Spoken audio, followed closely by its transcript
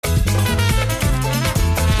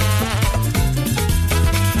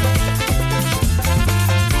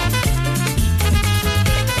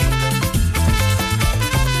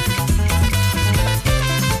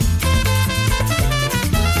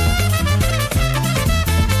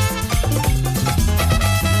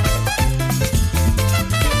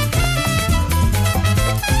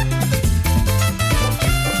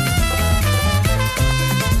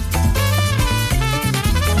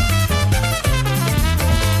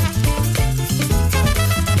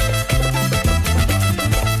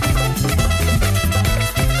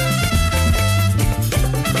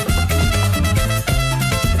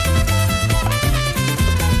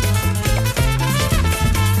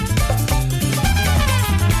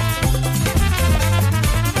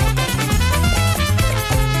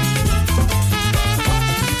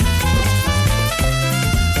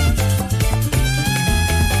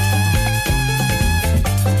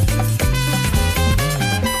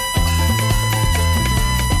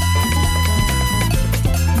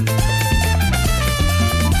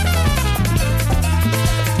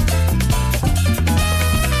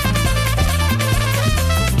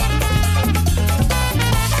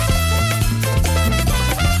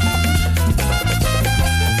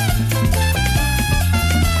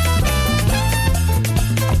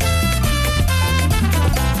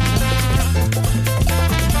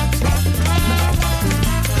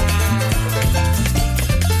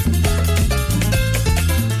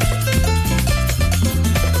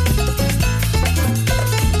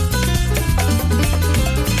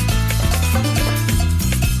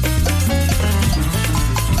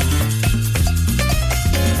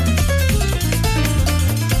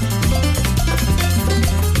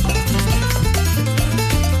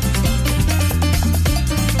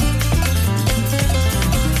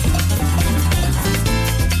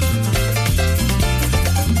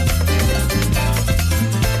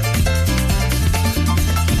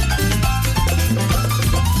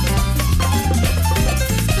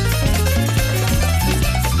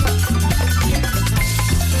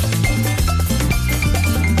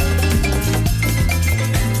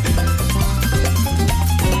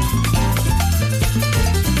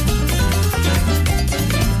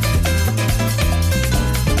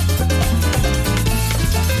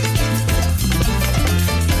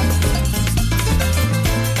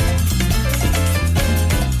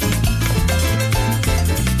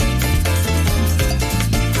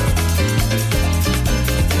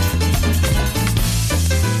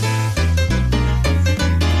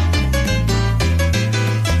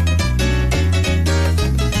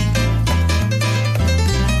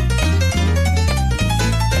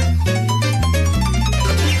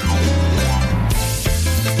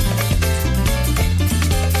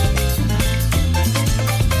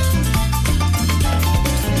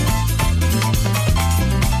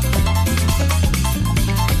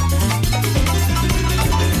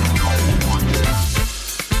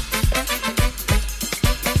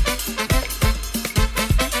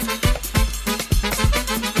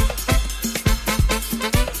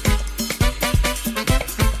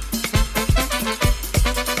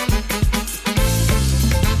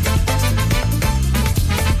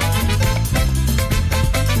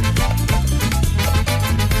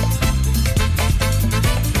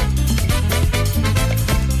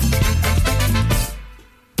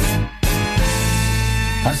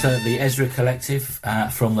That's the Ezra Collective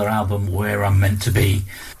from their album Where I'm Meant to Be,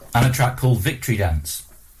 and a track called Victory Dance.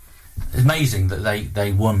 It's amazing that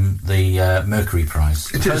they won the Mercury Prize.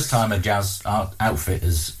 The first time a jazz outfit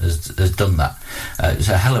has done that. It's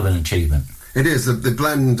a hell of an achievement. It is. They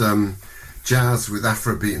blend jazz with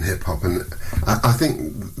Afrobeat and hip-hop, and I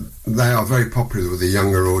think they are very popular with the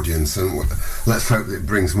younger audience, and let's hope that it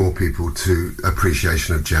brings more people to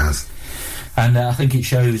appreciation of jazz. And I think it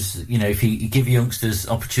shows, you know, if you give youngsters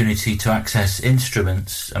opportunity to access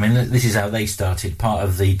instruments, I mean, this is how they started, part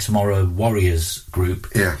of the Tomorrow Warriors group.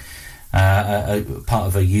 Yeah. Part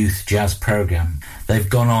of a youth jazz program. They've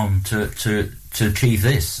gone on to achieve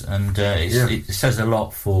this, and it says a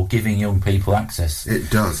lot for giving young people access. It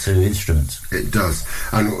does. To instruments. It does,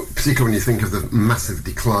 and particularly when you think of the massive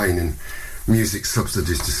decline in music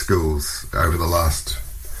subsidies to schools over the last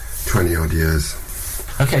 20 odd years.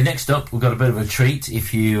 Okay, next up we've got a bit of a treat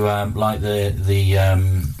if you like the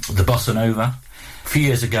bossa nova. A few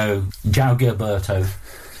years ago, João Gilberto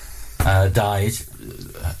died.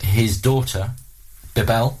 His daughter,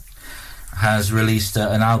 Ribble, has released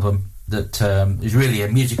an album that is really a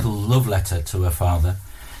musical love letter to her father,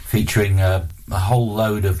 featuring a whole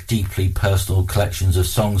load of deeply personal collections of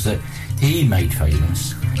songs that he made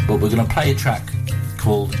famous. But we're going to play a track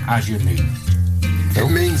called As You Knew. It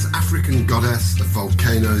means African goddess of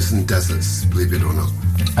volcanoes and deserts, believe it or not.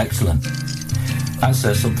 Excellent. That's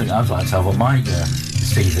something I'd like to have on my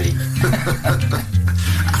CV.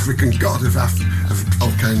 African god of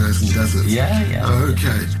volcanoes and deserts. Yeah.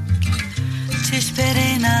 Okay. Te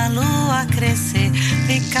esperei na lua crescer,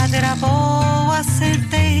 picadeira boa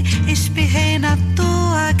sentei, espirrei na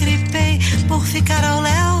tua, gripei, por ficar ao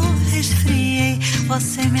léu resfriei.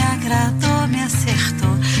 Você me agradou, me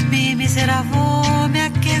acertou, me miseravou, me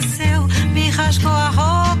aqueceu, me rasgou a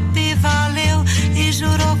roupa e valeu, e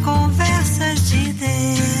jurou conversas de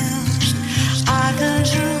Deus.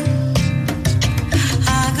 Arranjo,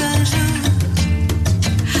 arranjo,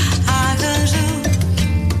 arranjo.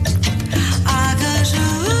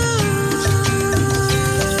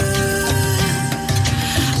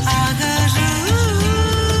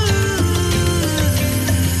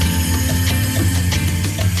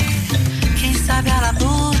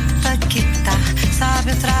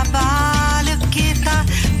 Sabe o trabalho que dá,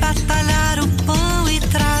 batalhar o pão e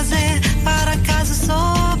trazer para casa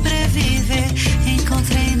sobreviver.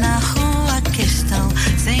 Encontrei na rua a questão,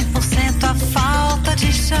 100% a falta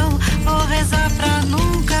de chão. Vou rezar pra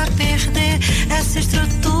nunca perder essa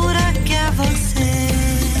estrutura que é você.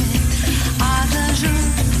 Arranjo,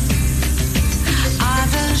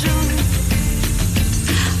 arranjo,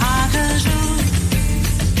 arranjo,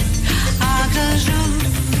 arranjo.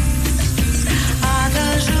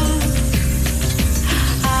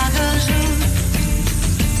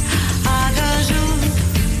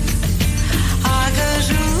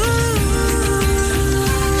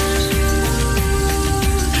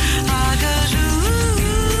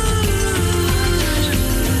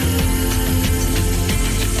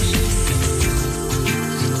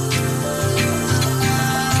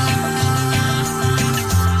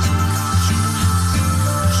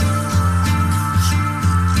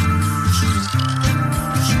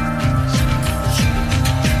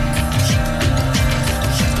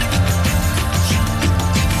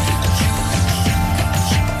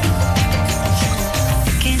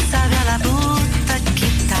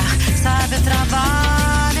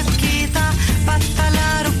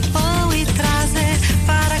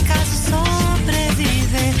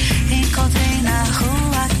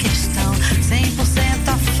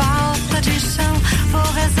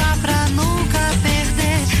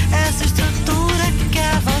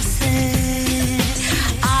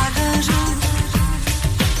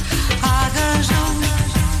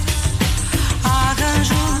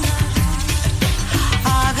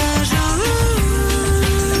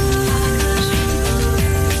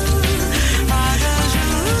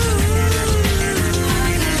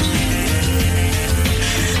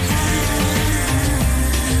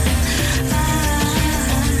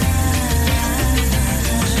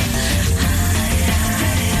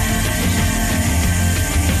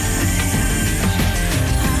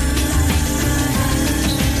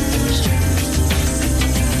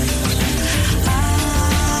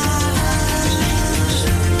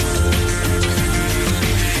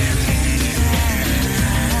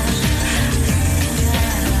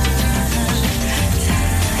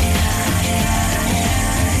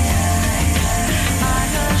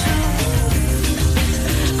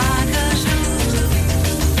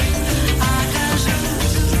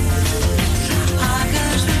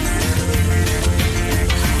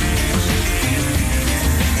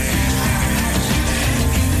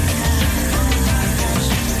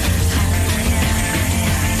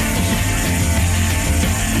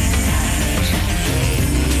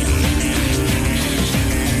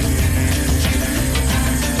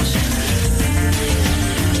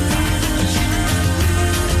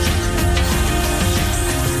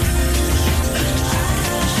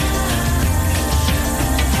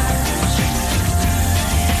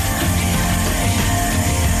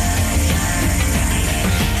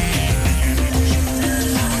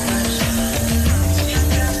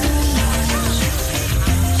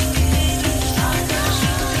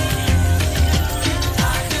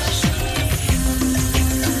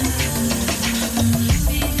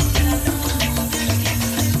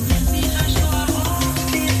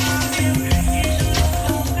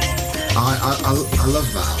 I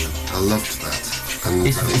love that, Alan. I loved that. And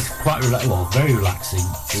It's quite very relaxing.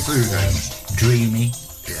 It's soothing. Dreamy.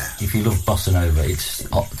 Yeah. If you love bossa nova, it's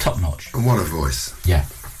top notch. And what a voice. Yeah.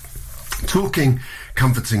 Talking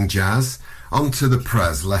comforting jazz, on to the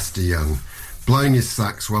Prez, Lester Young. Blowing his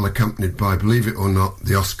sax well accompanied by, believe it or not,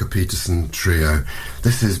 the Oscar Peterson Trio.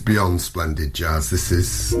 This is beyond splendid jazz. This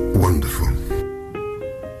is wonderful.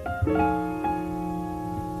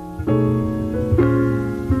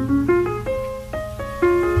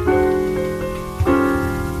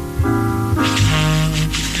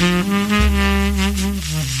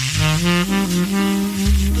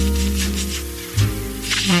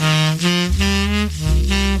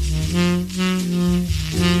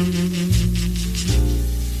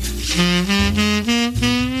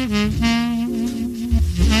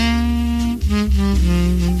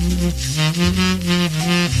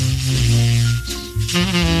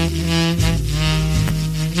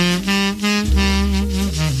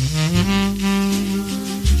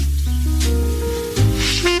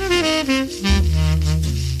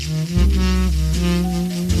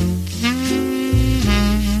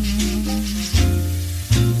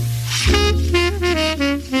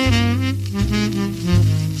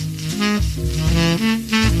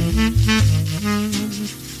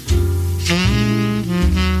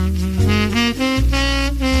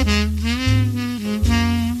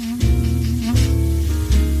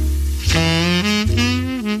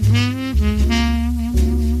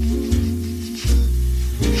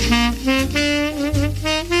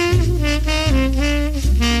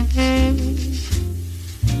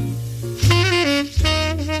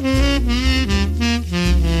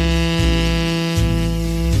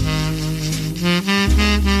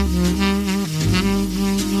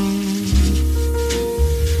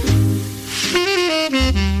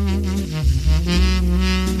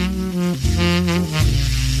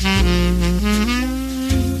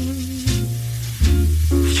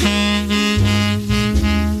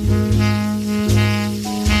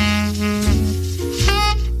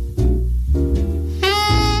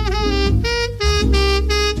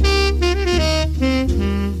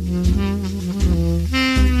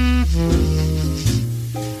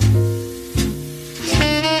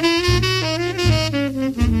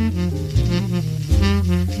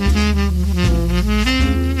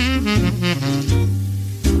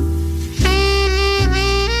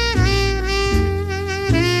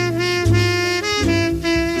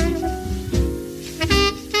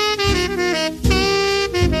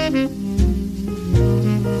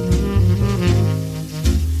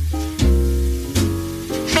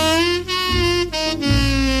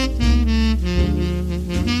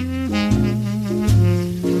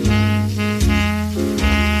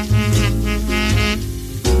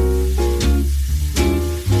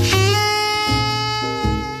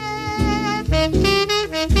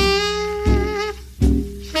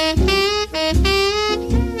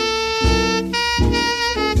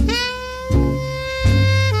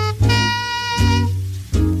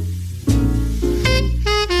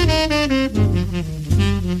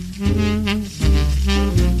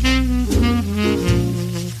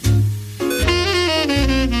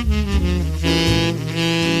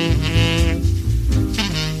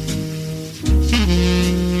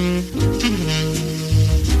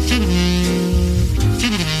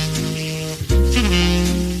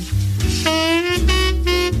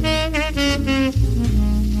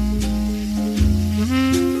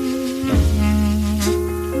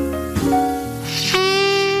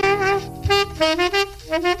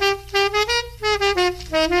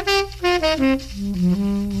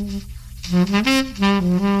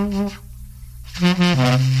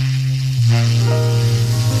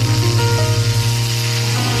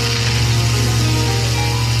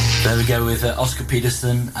 There we go with Oscar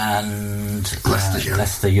Peterson and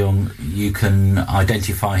Lester Young. Young. You can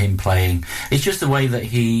identify him playing. It's just the way that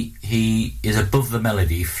he is above the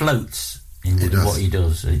melody. He floats in what he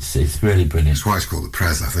does. It's really brilliant. That's why it's called the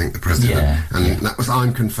Prez, I think, the President. Yeah, and that was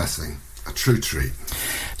I'm Confessing, a true treat.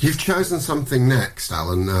 You've chosen something next,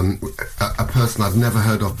 Alan, a person I've never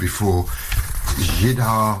heard of before,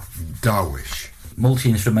 Jidar Darwish.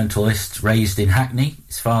 Multi-instrumentalist, raised in Hackney.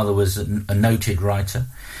 His father was a noted writer.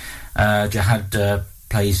 Jihad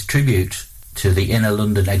plays tribute to the Inner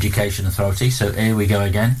London Education Authority, so here we go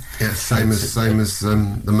again. Yeah, same as the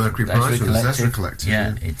Mercury Prize from the Ezra Collective.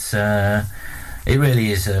 Yeah, it's it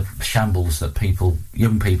really is a shambles that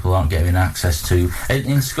young people aren't getting access to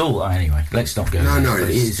in school anyway. Let's not go. No,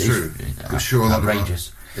 it's true. I'm sure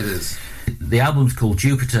outrageous. It is. The album's called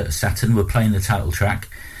Jupiter Saturn. We're playing the title track.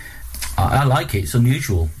 I like it. It's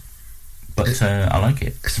unusual, but I like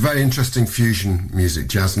it. It's very interesting fusion music,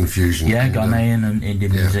 jazz and fusion. Yeah, Ghanaian and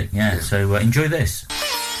Indian music. Yeah. So enjoy this.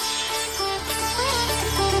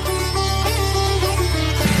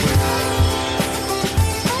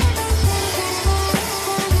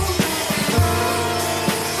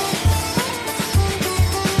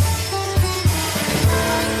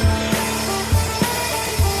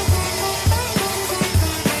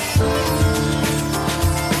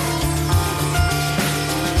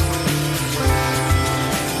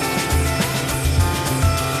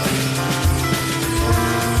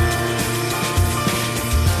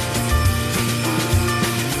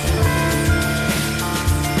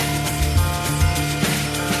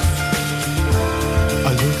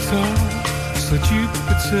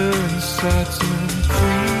 Saturn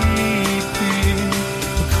creeping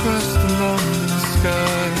across the London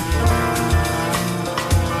sky.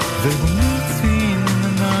 They were meeting in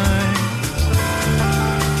the night.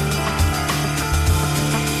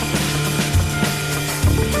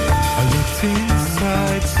 I looked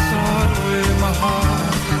inside, saw where my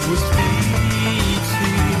heart was beating.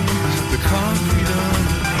 The concrete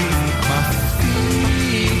underneath my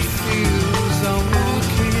feet feels I'm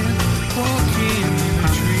walking in a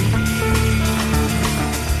dream.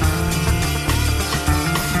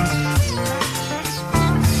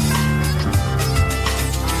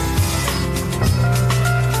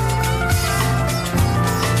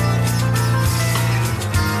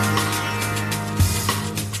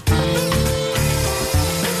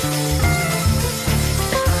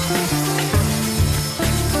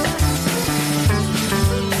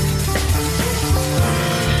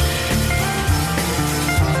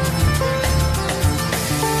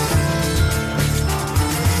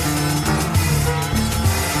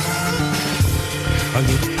 I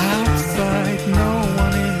look outside, no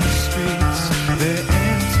one in the streets, they're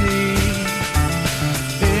empty.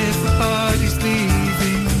 Everybody's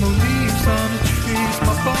leaving, no leaves on the trees.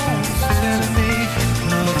 My bones telling me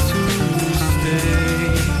not to stay.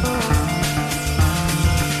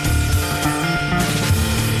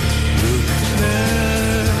 Look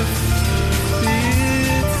left,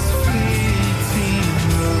 it's fleeting.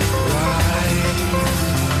 Look right,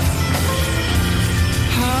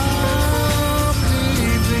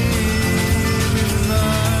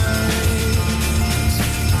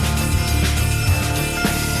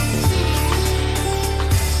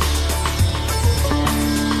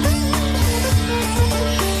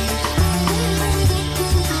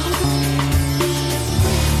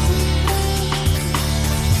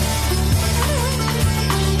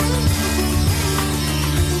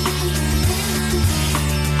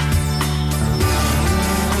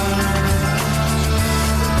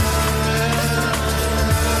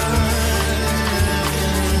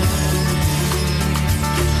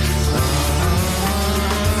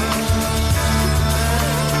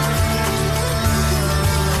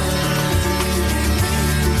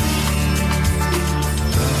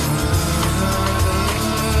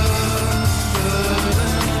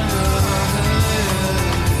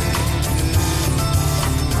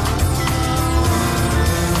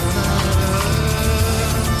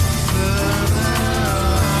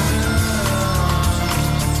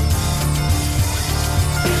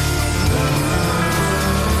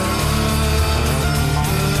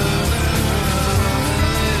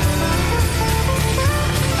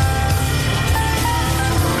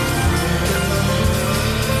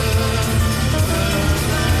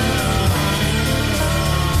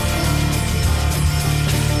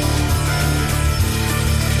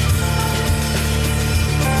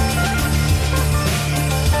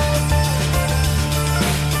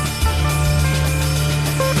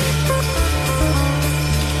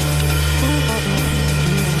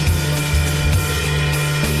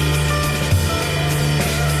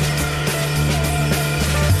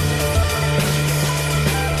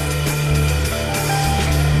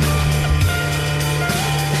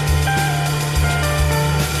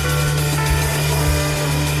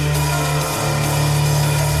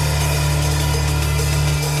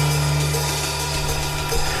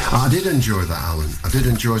 I did enjoy that, Alan. I did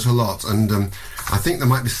enjoy it a lot, and I think there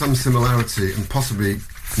might be some similarity, and possibly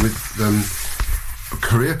with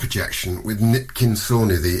career projection, with Nitkin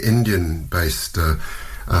Sawhney, the Indian-based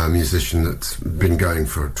musician that's been going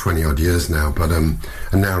for 20-odd years now, but and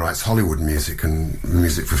now writes Hollywood music and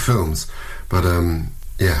music for films. But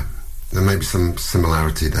yeah, there may be some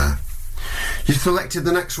similarity there. You selected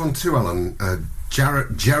the next one too, Alan.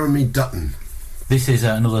 Jeremy Dutton. This is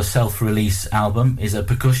another self-release album. He's a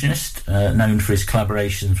percussionist known for his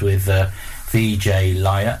collaborations with VJ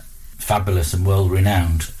Laya. fabulous and world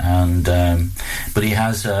renowned, and but he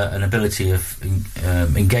has an ability of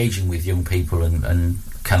engaging with young people and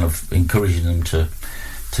kind of encouraging them to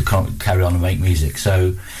carry on and make music.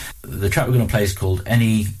 So the track we're going to play is called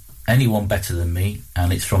Anyone Better Than Me,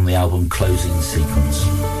 and it's from the album Closing Sequence.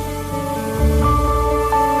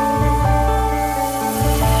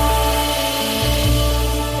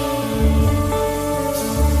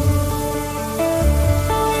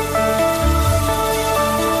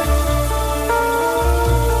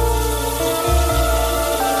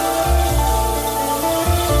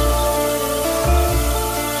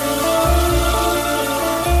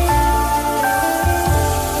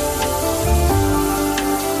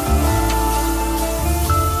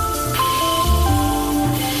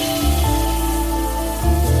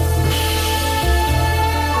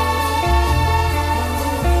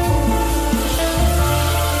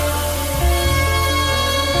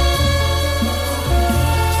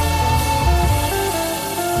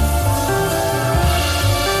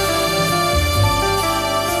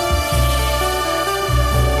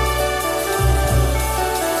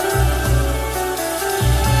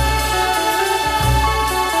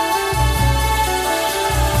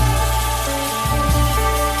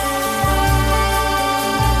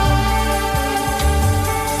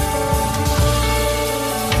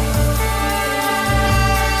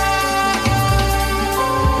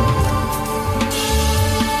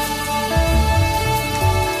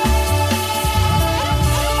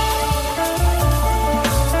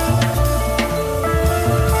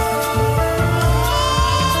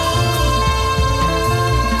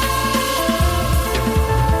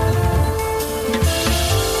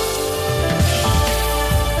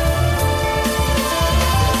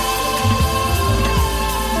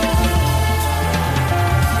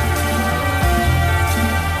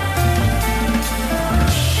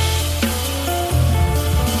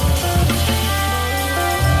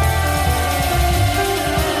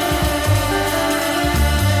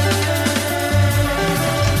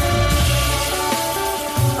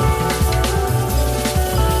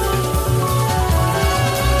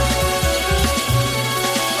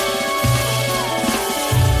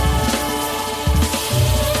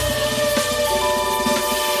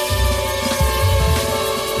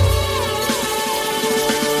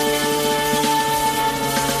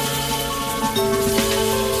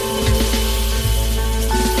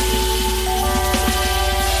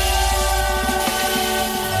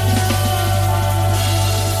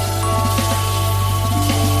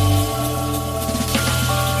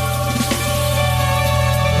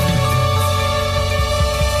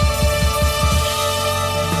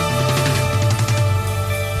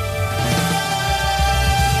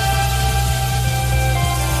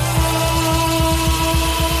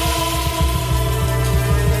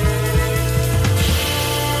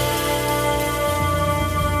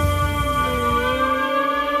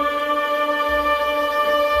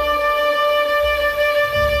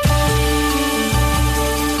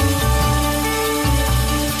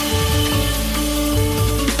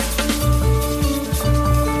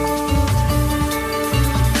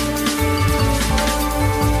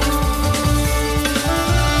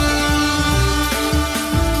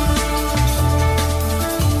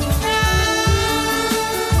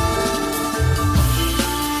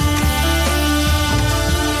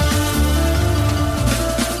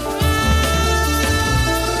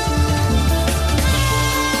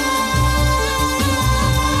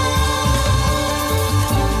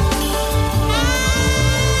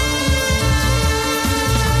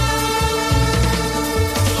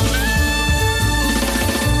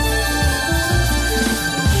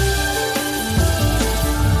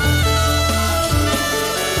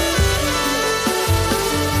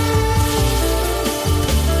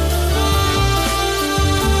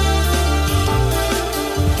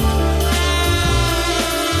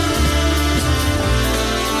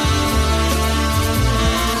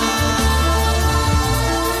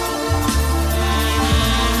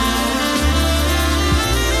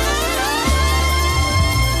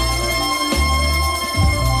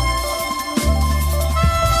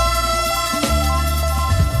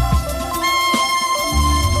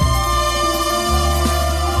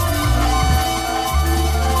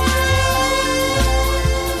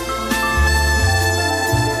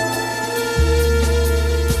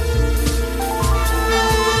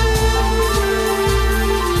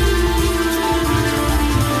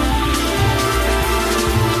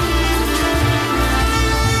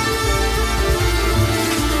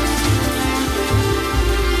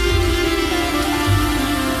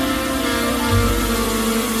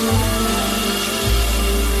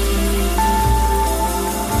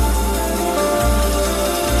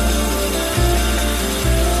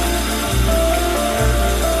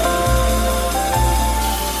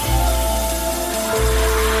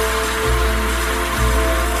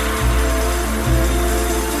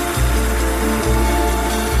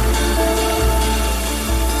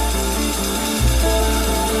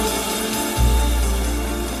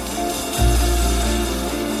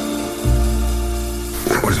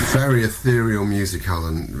 very ethereal music,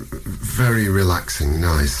 Alan. Very relaxing,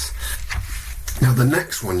 nice. Now, the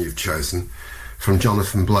next one you've chosen from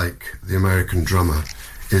Jonathan Blake, the American drummer,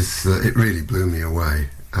 is it really blew me away.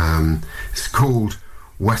 It's called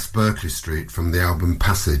West Berkeley Street from the album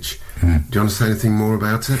Passage. Do you want to say anything more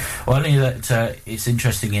about it? Well, only that it's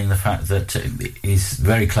interesting in the fact that he's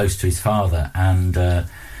very close to his father, and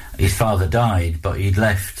his father died, but he'd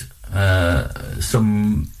left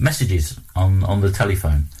some messages on the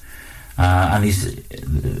telephone, and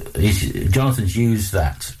Jonathan's used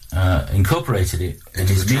that, incorporated it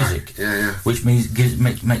into his music, which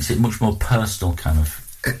makes it much more personal, kind of.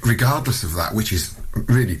 Regardless of that, which is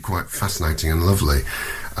really quite fascinating and lovely,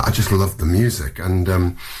 I just loved the music. And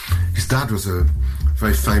his dad was a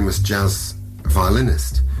very famous jazz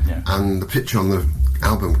violinist, and the picture on the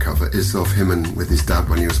album cover is of him and with his dad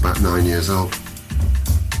when he was about 9 years old.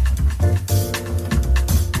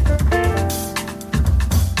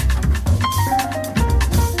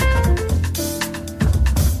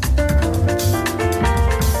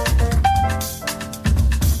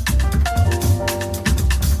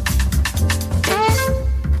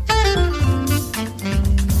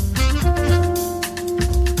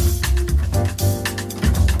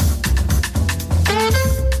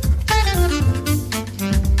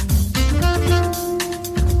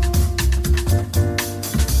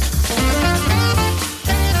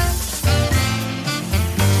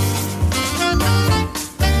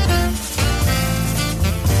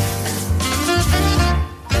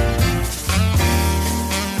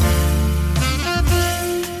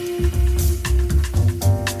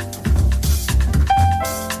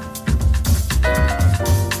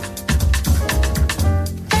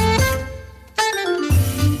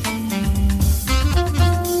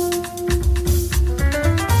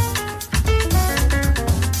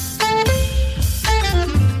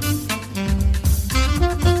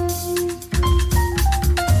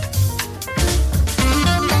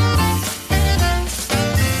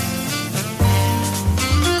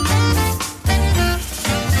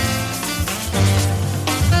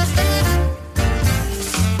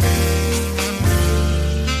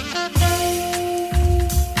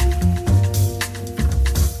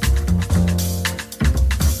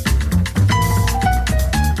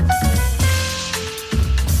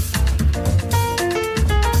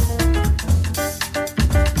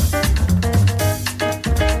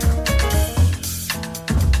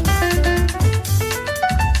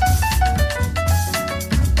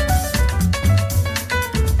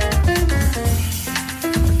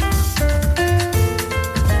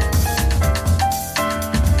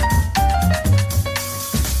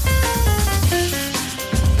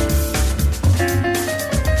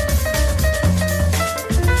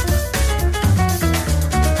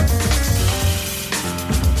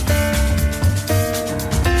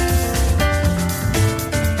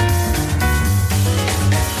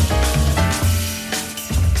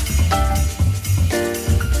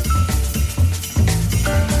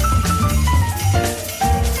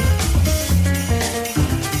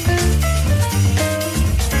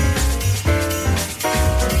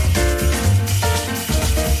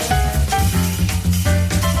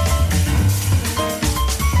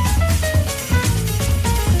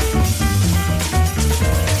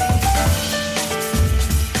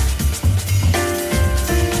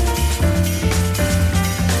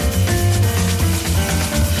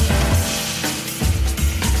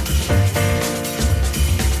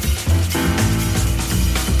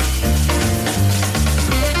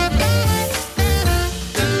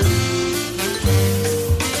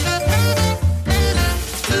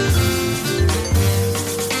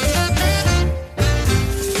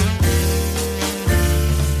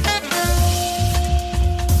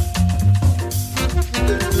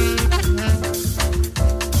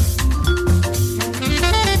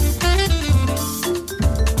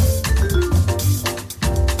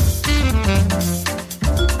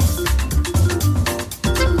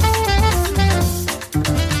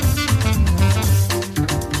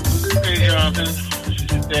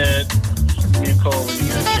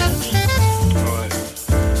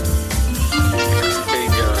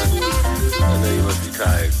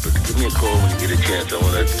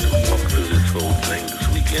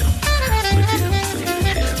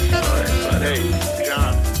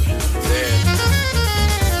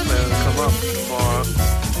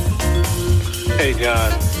 Hey,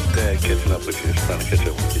 John. Dad, catching up with you. Just trying to catch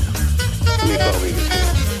up with you. Let me call me again.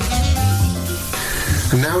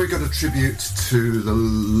 And now we got a tribute to the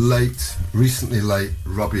recently late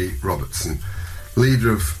Robbie Robertson,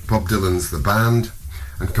 leader of Bob Dylan's The Band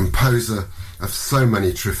and composer of so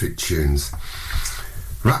many terrific tunes.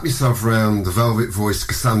 Wrap yourself round the velvet-voiced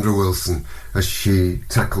Cassandra Wilson as she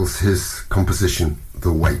tackles his composition,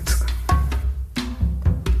 The Weight.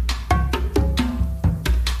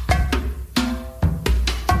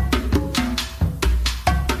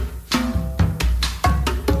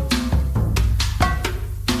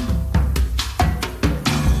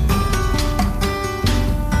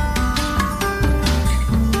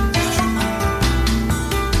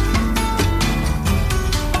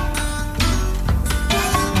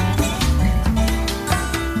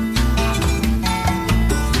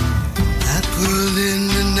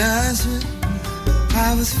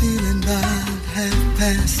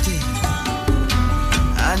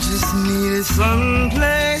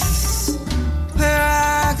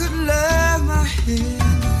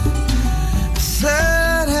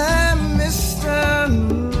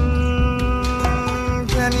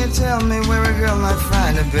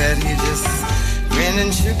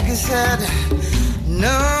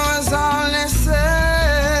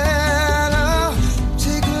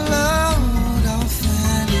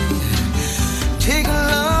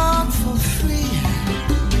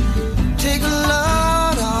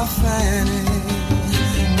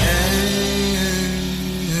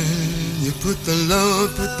 Put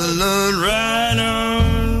the load right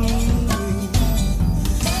on me.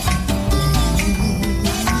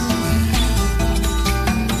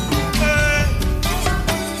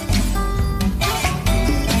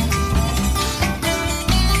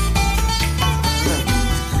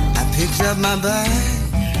 I picked up my bag,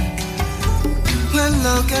 went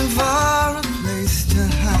looking for a place to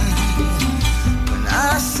hide. When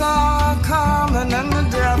I saw Carmen and the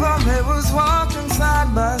devil, they was walking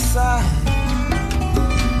side by side.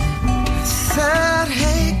 Said,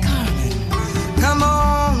 hey Carmen, come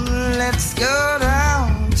on, let's go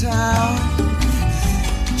downtown.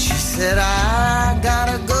 She said, I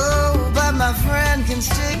gotta go, but my friend can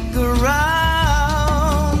stick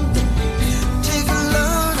around. Take a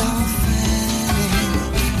load off Fanny,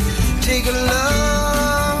 take a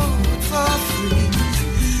load for free.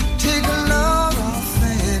 Take a load off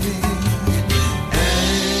Fanny,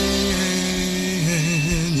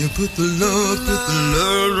 and you put the load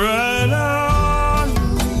right on.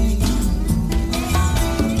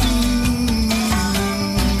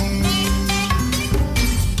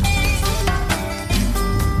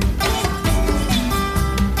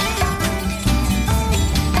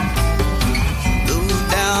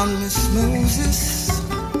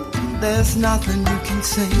 There's nothing you can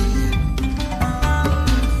say.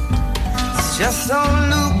 It's just on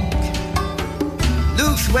Luke.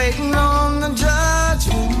 Luke's waiting on the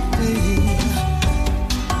judgment day.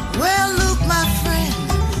 Well, Luke, my friend,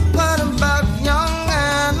 what about young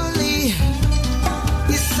Annalie?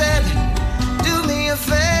 He said, do me a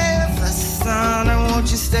favor, son, and won't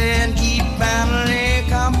you stay and keep Annalie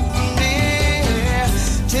company?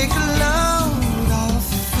 Take a load off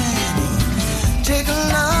Fanny. Take a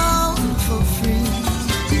load.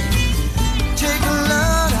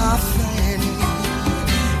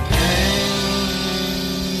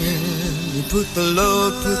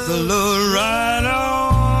 Put the load right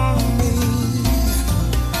on me.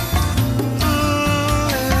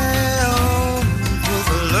 Put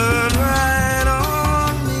the load right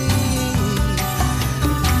on me.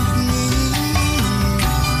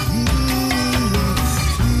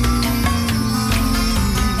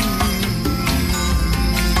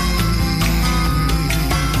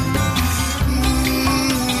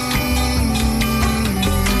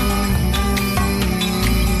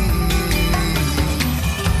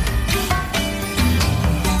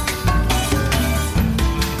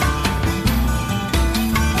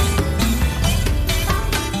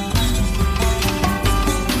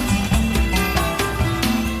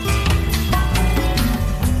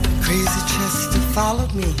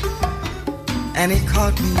 Followed me, and he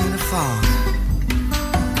caught me in a fog.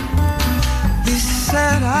 He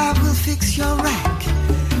said, I will fix your rack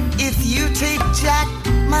if you take Jack,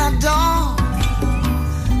 my dog.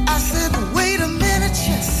 I said, wait a minute,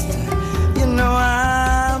 Chester, you know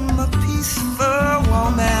I'm a peaceful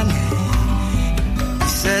woman. He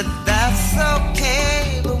said, that's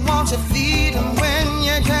okay, but won't you feed him when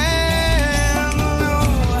you can?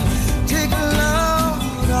 Take a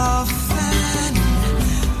load off.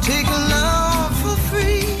 Take a load for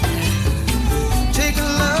free. Take a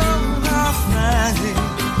load off Friday.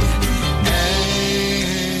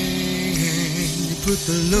 And you put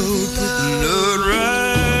the load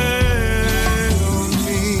right on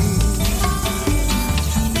me.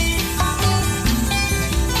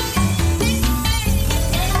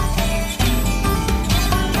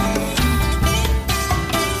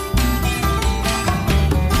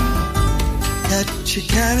 That your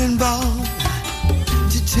cannonball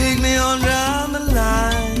to take me on down the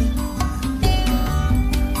line.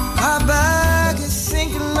 My bag is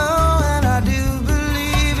sinking low, and I do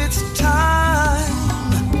believe it's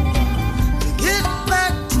time to get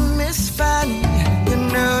back to Miss Fanny. You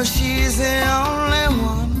know she's the only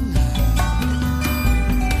one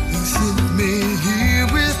who sent me here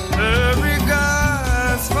with her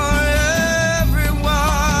regards for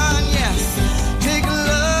everyone. Yes, take a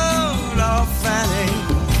load off Fanny.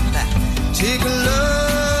 Take a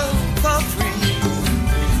load for free.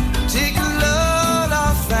 Take a load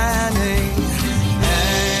off Fanny.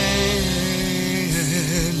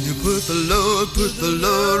 And you put the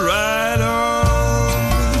load right on.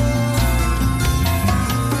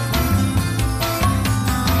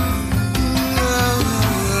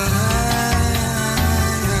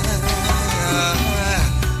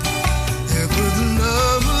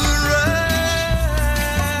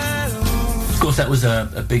 Of course, that was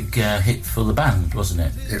a big hit for the band, wasn't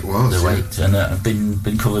it? It was, The Wait, and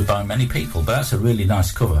been covered by many people. But that's a really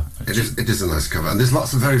nice cover. It is a nice cover, and there's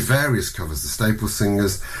lots of very various covers. The Staple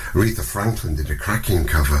Singers, Aretha Franklin did a cracking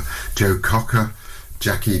cover. Joe Cocker,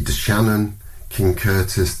 Jackie DeShannon, King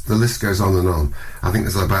Curtis. The list goes on and on. I think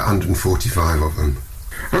there's about 145 of them.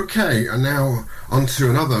 Okay, and now on to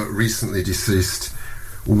another recently deceased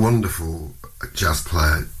wonderful jazz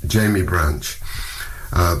player, Jamie Branch.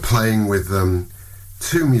 Playing with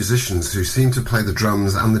two musicians who seem to play the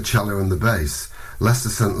drums and the cello and the bass, Lester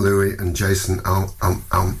St. Louis and Jason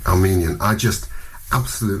Armenian. I just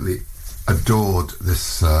absolutely adored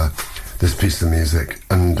this piece of music,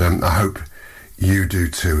 and I hope you do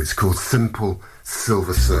too. It's called Simple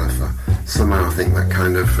Silver Surfer. Somehow I think that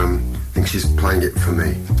kind of think she's playing it for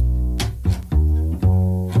me.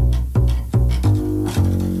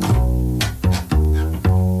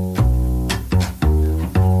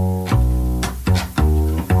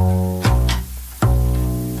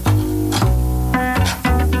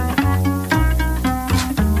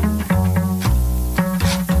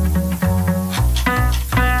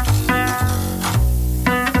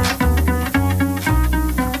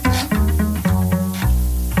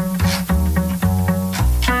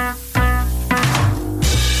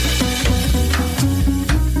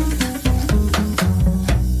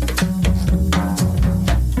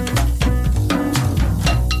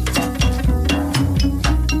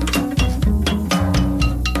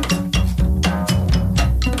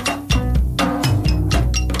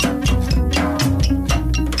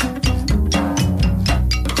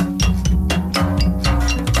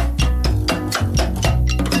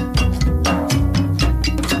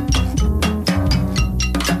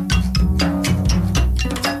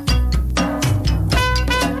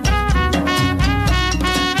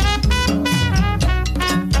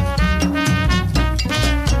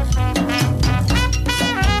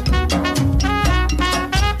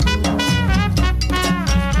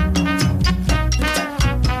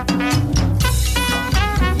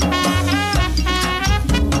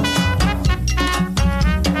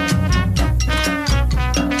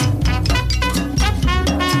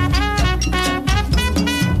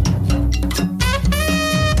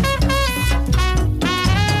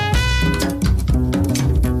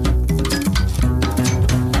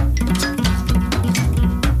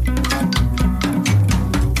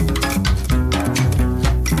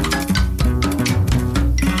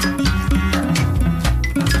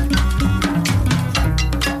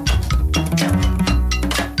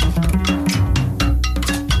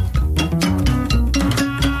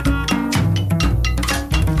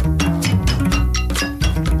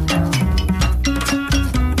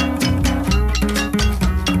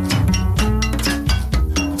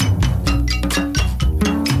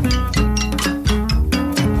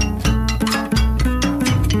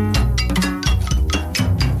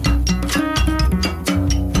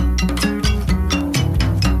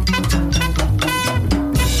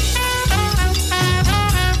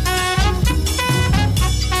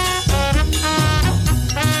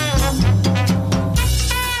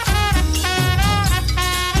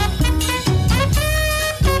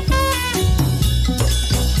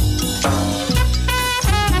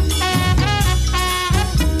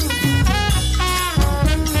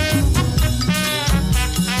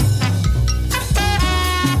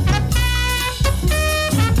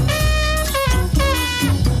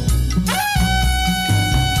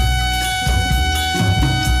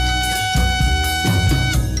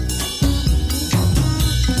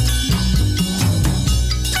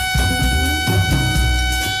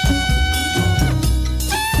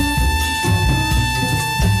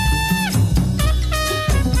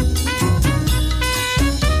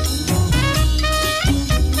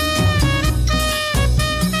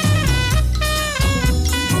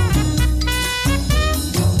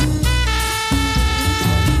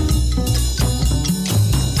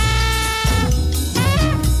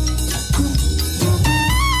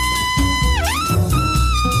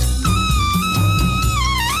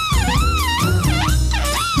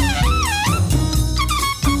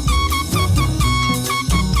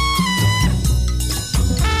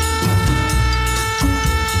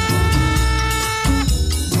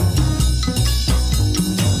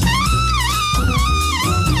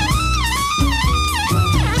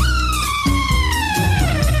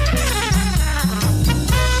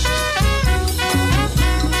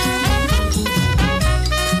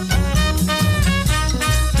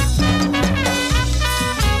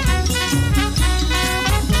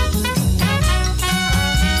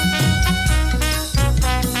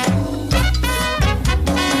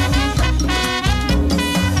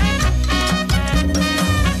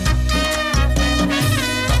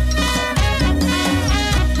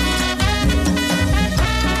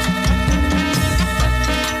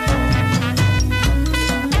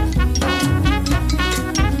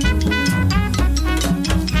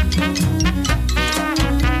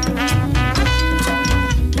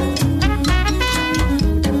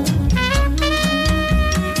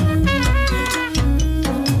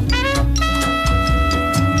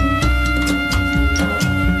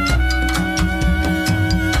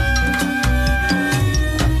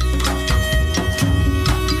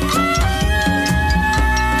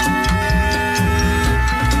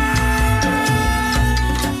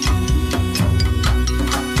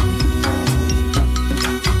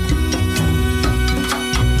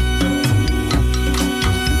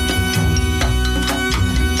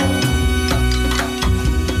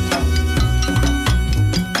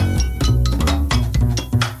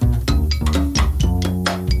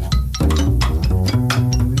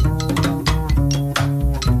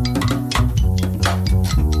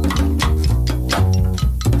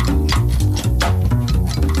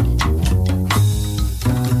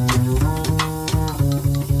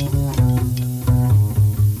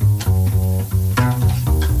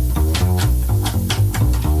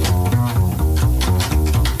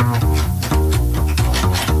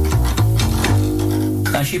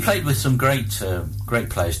 played with some great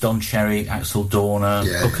players: Don Cherry, Axel Dorner,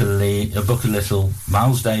 Booker Little,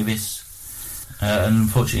 Miles Davis, and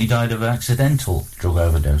unfortunately died of an accidental drug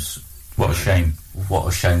overdose. What a shame! What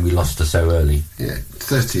a shame we lost her so early. Yeah,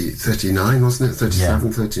 39, wasn't it?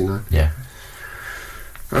 37, 39. Yeah.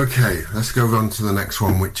 Okay, let's go on to the next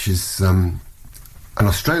one, which is an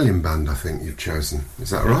Australian band. I think you've chosen. Is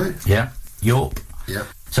that right? Yeah, Yorp. Yeah.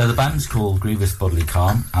 So the band's called Grievous Bodily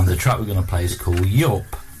Calm, and the track we're going to play is called Yorp.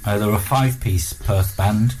 They're a 5-piece Perth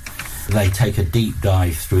band. They take a deep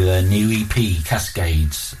dive through their new EP,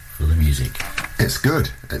 Cascades, for the music. It's good.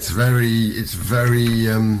 It's very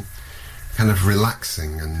kind of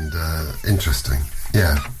relaxing and interesting.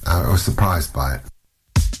 Yeah, I was surprised by it.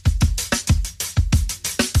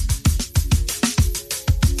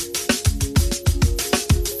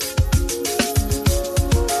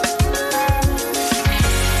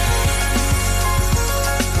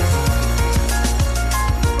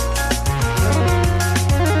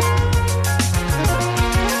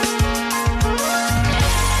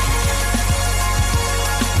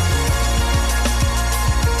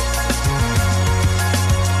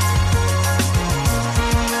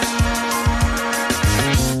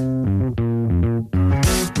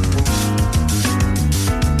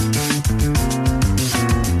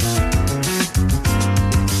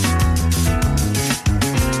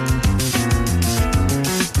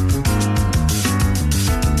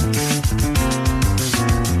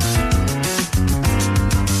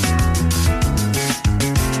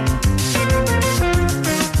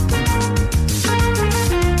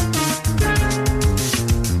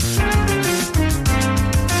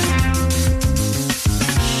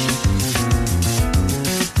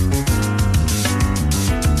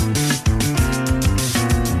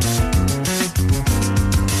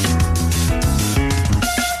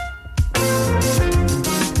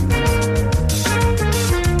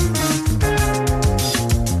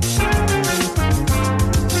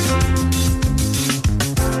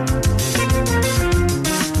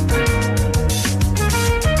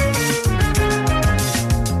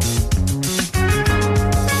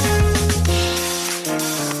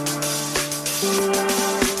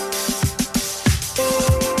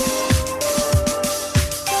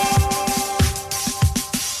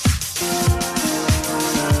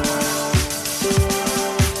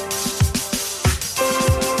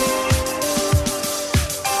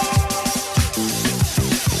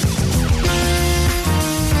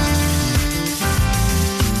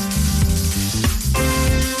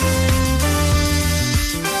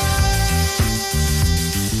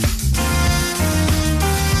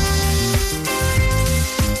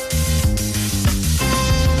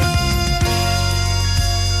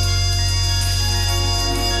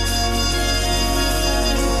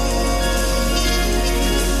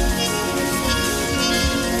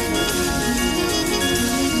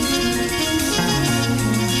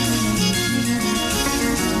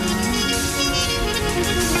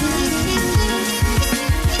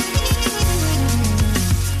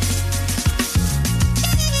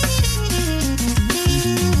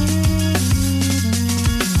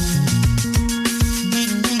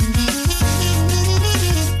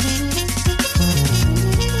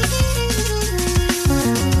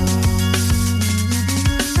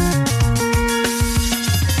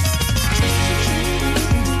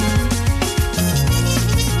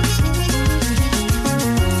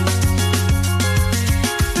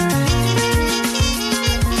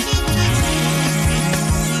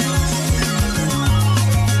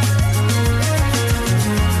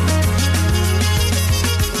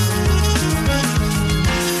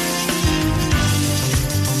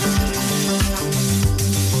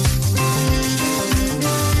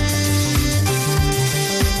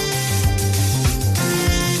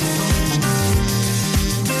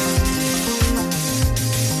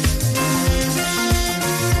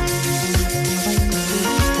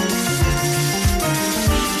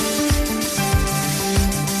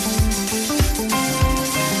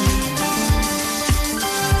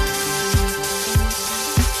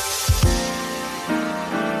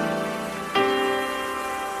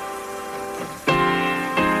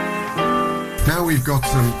 Now we've got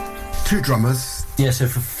two drummers. Yeah, so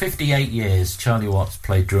for 58 years, Charlie Watts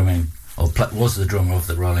played drumming, or was the drummer of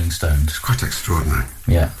the Rolling Stones. It's quite extraordinary.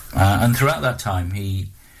 Yeah, and throughout that time, he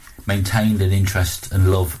maintained an interest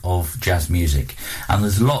and love of jazz music. And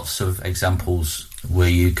there's lots of examples where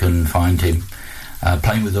you can find him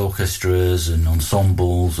playing with orchestras and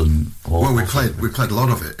ensembles and all. Well, we played a lot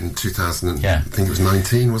of it in 2000. Yeah. I think it was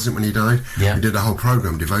 19, wasn't it, when he died? Yeah. We did a whole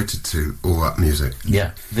programme devoted to all that music.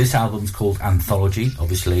 Yeah. This album's called Anthology.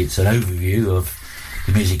 Obviously, it's an overview of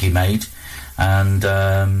the music he made. and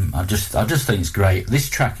I just think it's great. This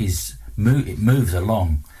track it moves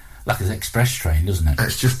along like an express train, doesn't it?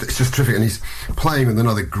 It's just terrific, and he's playing with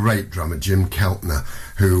another great drummer, Jim Keltner,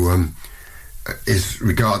 who is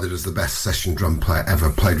regarded as the best session drum player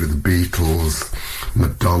ever. Played with the Beatles,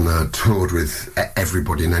 Madonna, toured with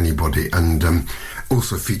everybody and anybody, and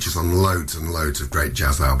also features on loads and loads of great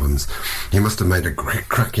jazz albums. He must have made a great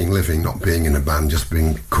cracking living not being in a band, just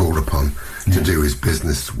being called upon to do his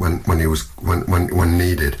business when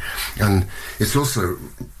needed. And it's also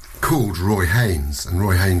called Roy Haynes, and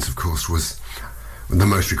Roy Haynes, of course, was the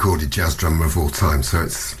most recorded jazz drummer of all time, so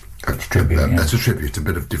it's a tribute, a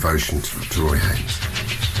bit of devotion to Roy Haynes.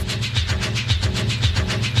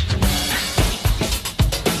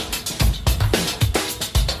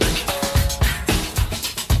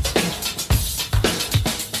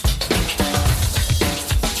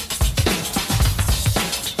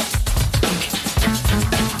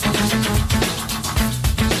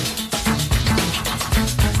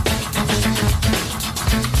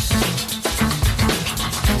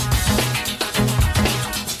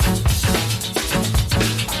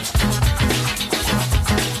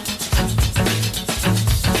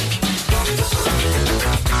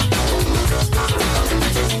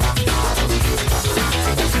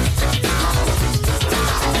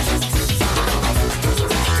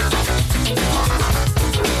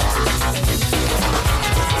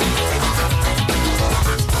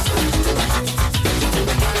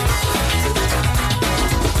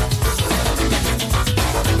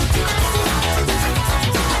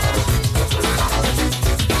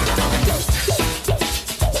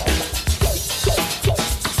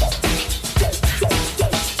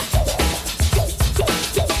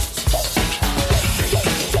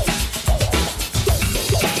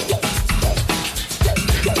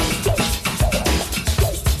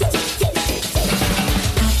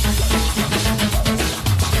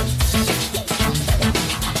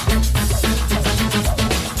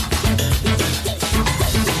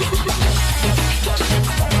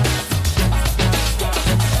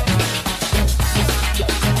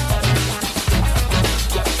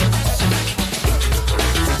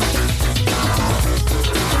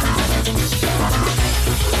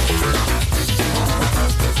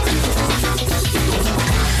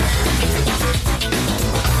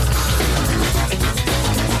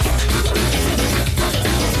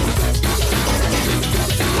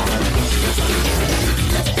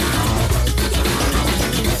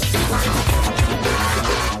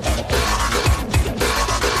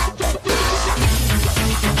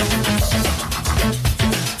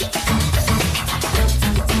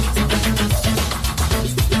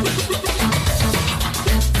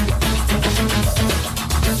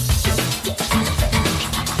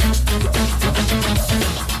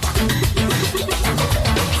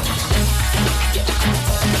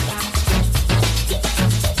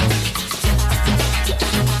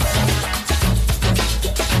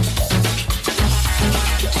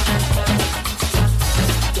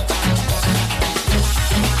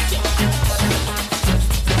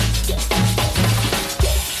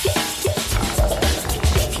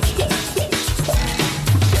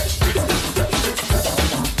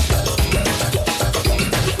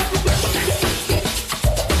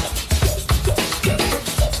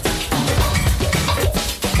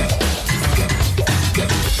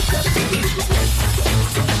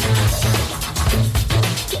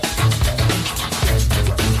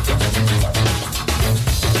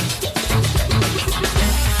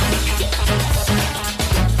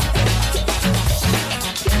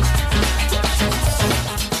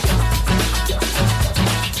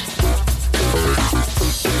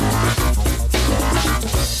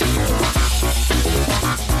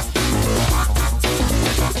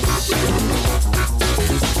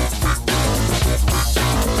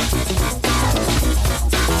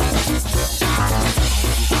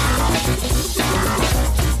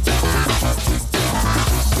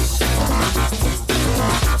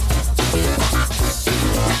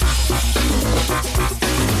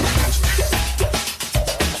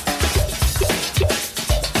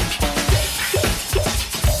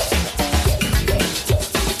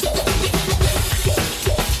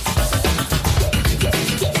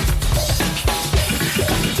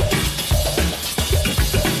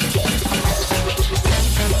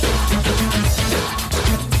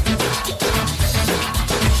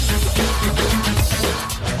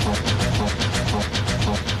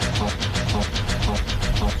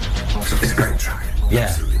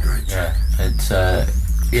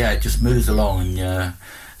 It just moves along, and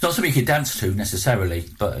it's not something you can dance to necessarily,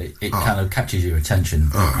 but it kind of catches your attention.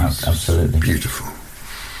 Absolutely beautiful.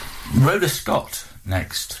 Rhoda Scott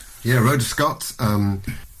next. Yeah, Rhoda Scott, woman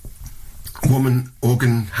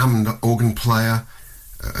Hammond organ player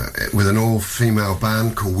with an all-female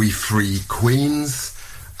band called We Free Queens.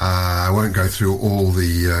 I won't go through all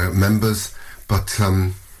the members, but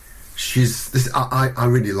I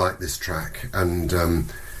really like this track, and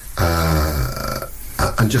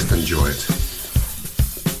just enjoy it.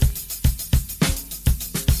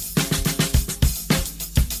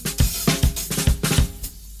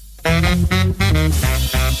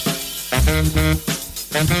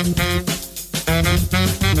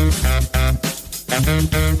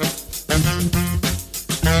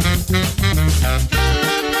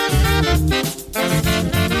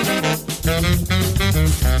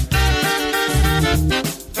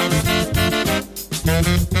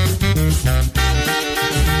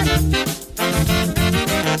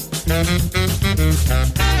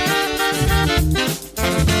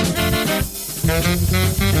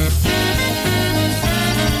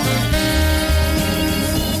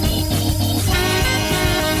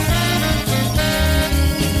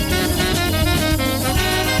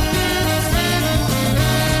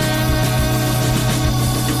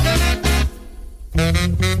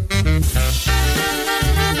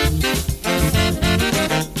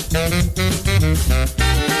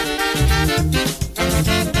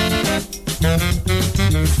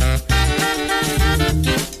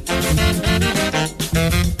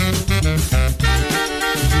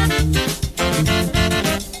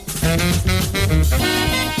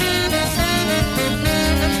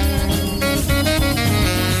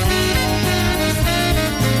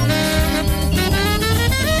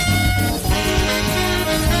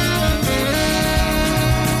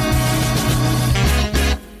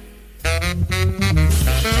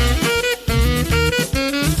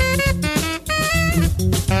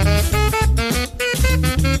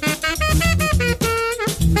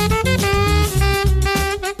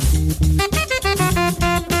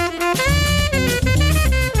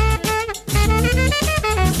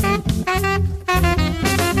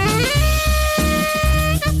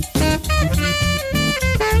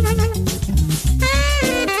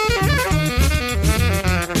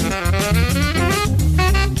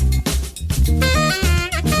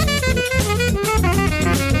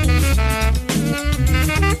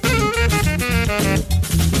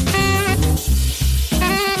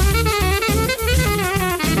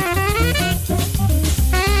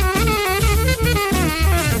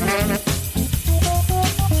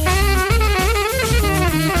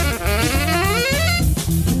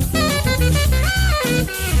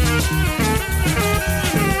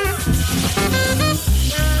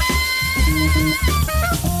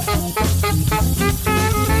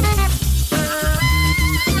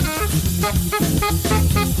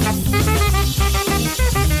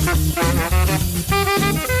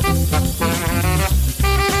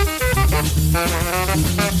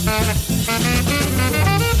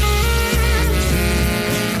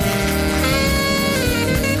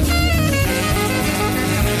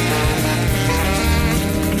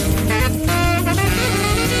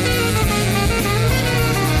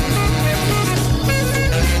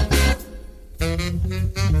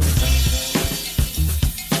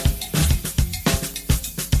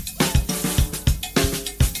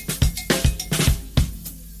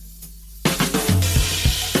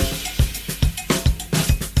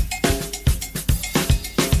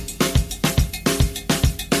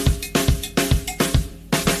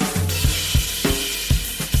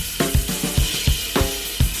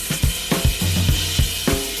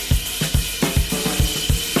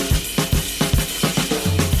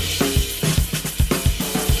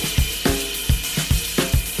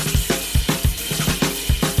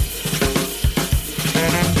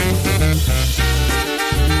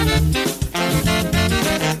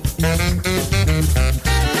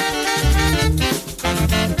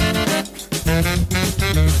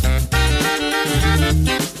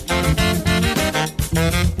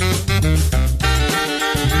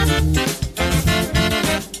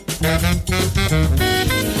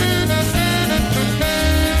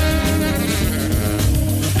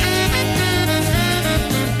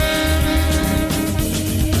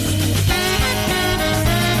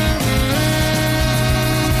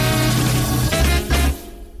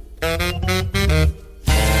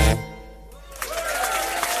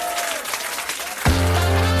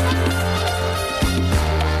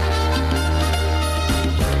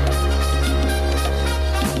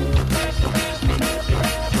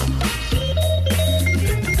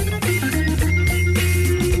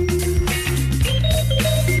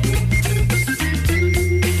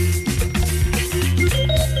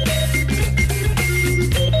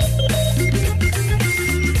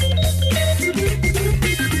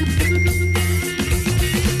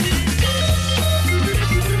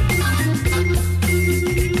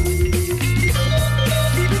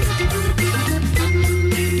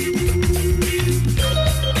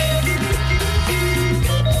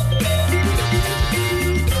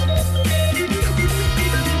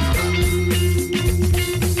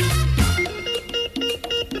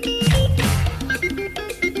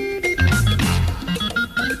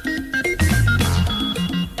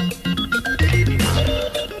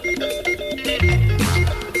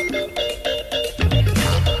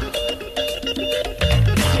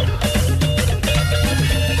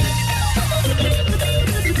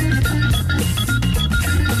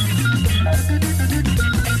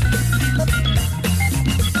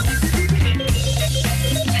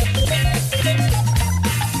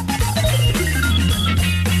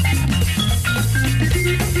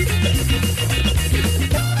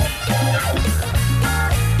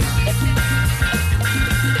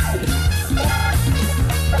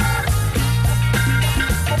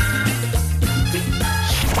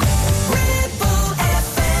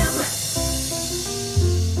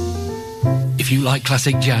 If you like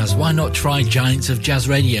classic jazz, why not try Giants of Jazz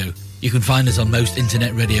Radio? You can find us on most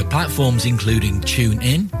internet radio platforms, including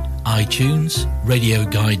TuneIn, iTunes,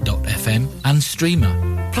 RadioGuide.fm and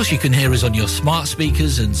Streamer. Plus you can hear us on your smart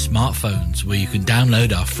speakers and smartphones, where you can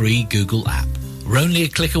download our free Google app. We're only a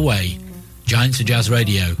click away. Giants of Jazz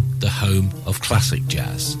Radio, the home of classic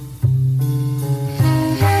jazz.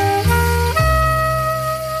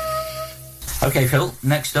 Okay, Phil,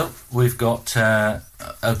 next up we've got a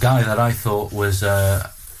guy that I thought was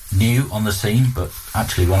new on the scene, but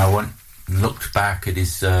actually when I looked back at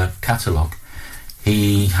his catalogue,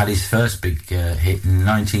 he had his first big hit in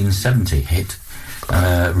 1970,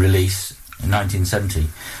 release in 1970,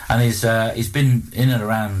 and he's been in and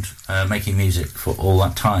around making music for all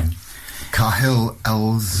that time. Kahil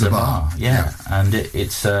El-Zabar. Yeah, and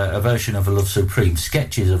it's a version of A Love Supreme,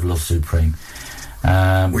 sketches of Love Supreme.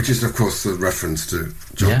 Which is, of course, the reference to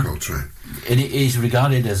John Coltrane. It is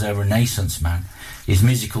regarded as a Renaissance man. His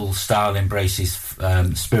musical style embraces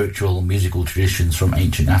spiritual musical traditions from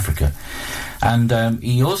ancient Africa. And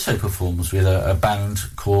he also performs with a band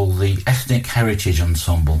called the Ethnic Heritage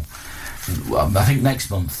Ensemble. I think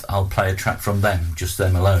next month I'll play a track from them, just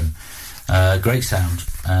them alone. Great sound.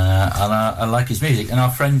 And I like his music. And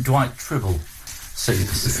our friend Dwight Tribble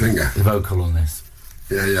sings the vocal on this.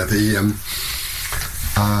 Yeah,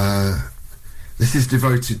 this is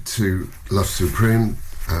devoted to Love Supreme,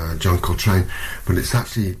 John Coltrane, but it's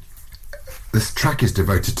actually, this track is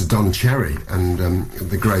devoted to Don Cherry and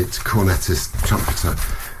the great cornetist, trumpeter,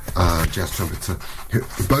 jazz trumpeter,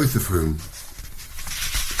 both of whom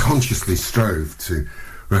consciously strove to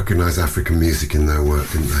recognise African music in their work,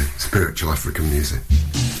 didn't they? Spiritual African music.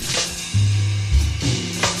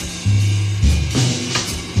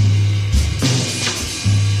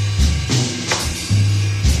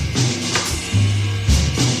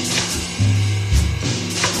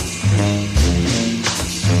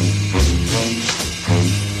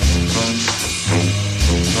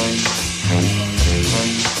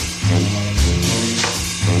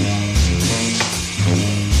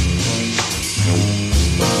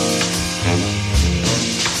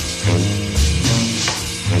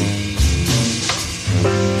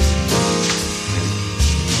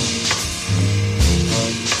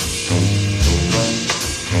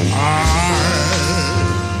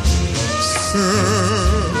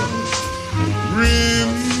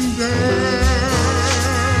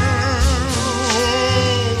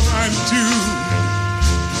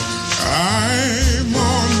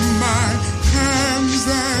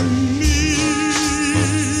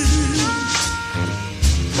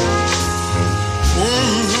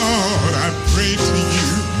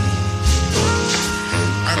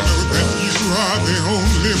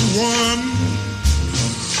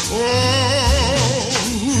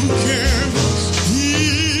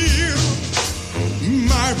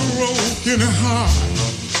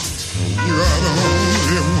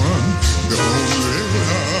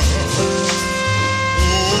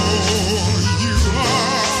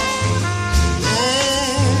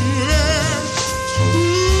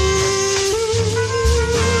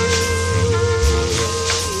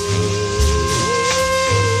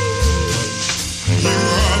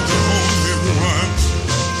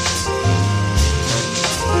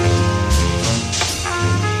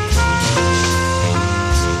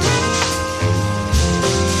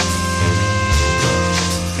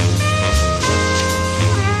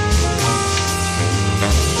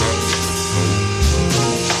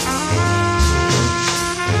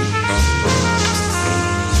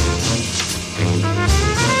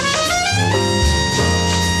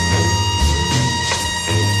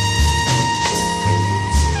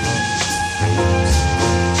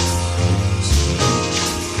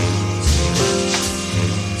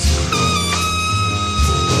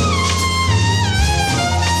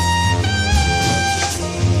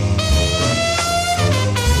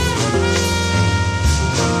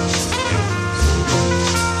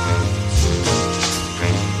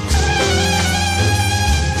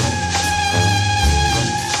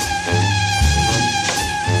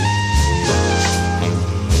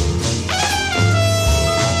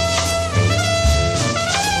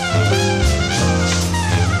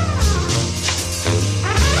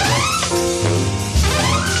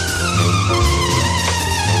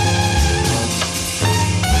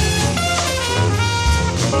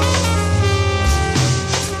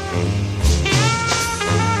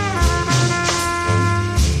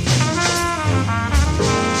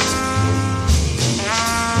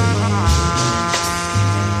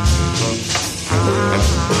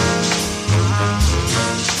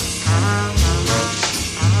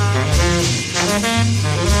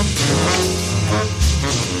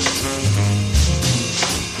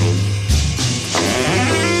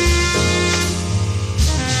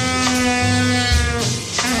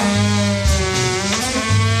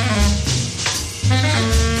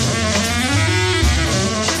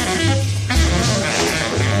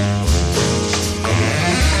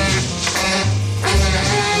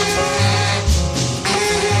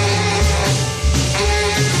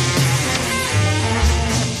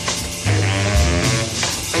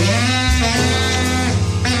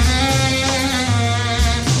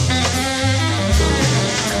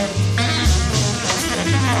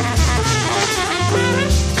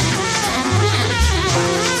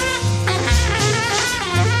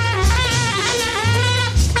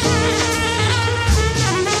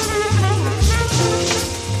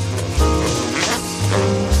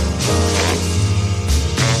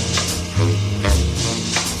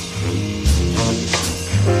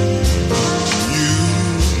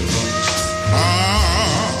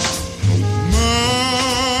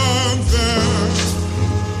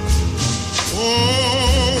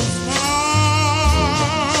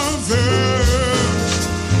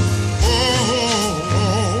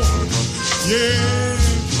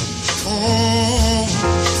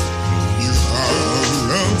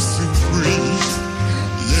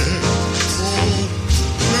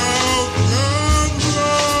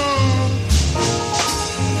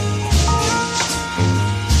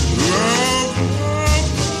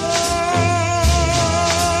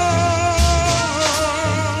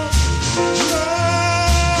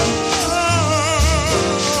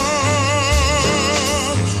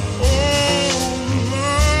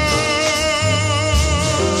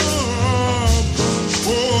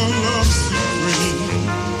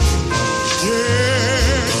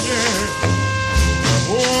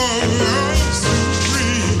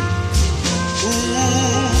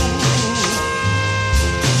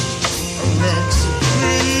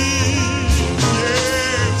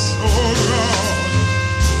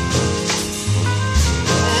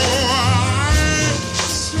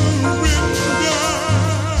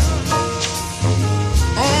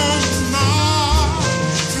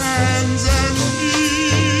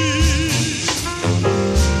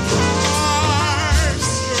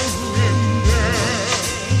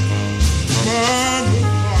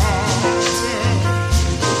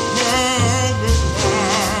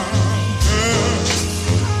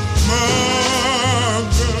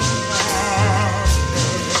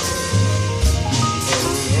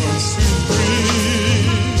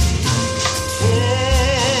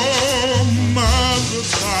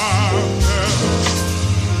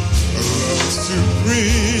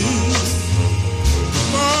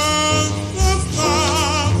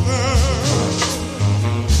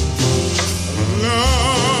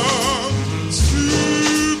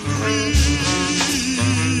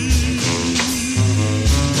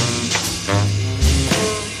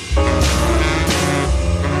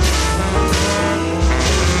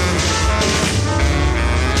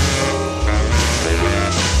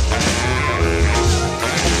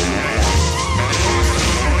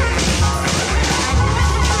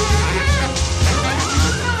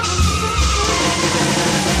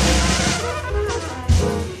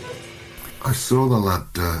 saw the lad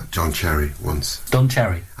John Cherry once. Don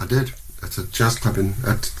Cherry? I did, at a jazz club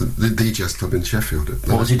at the jazz club in Sheffield.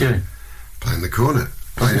 What was he doing? Playing the cornet.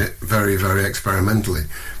 Playing it very, very experimentally.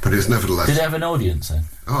 But it was nevertheless... Did it have an audience then?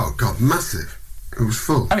 Oh, God, massive. It was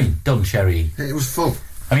full. I mean, Don Cherry... It was full.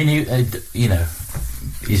 I mean, you know,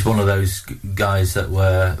 he's one of those guys that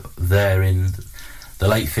were there in the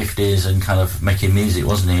late 50s and kind of making music,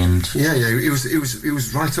 wasn't he? And yeah, it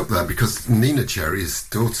was right up there because Nina Cherry, his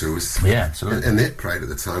daughter, was absolutely in the Hit Parade at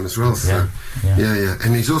the time as well. So yeah,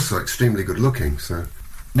 and he's also extremely good looking. So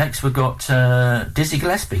next we've got Dizzy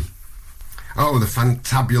Gillespie. Oh, the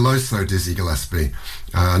fantabuloso Dizzy Gillespie,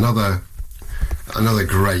 another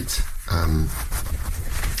great.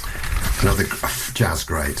 Another jazz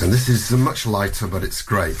great, and this is much lighter, but it's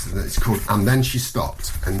great. It's called And Then She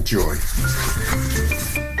Stopped. Enjoy.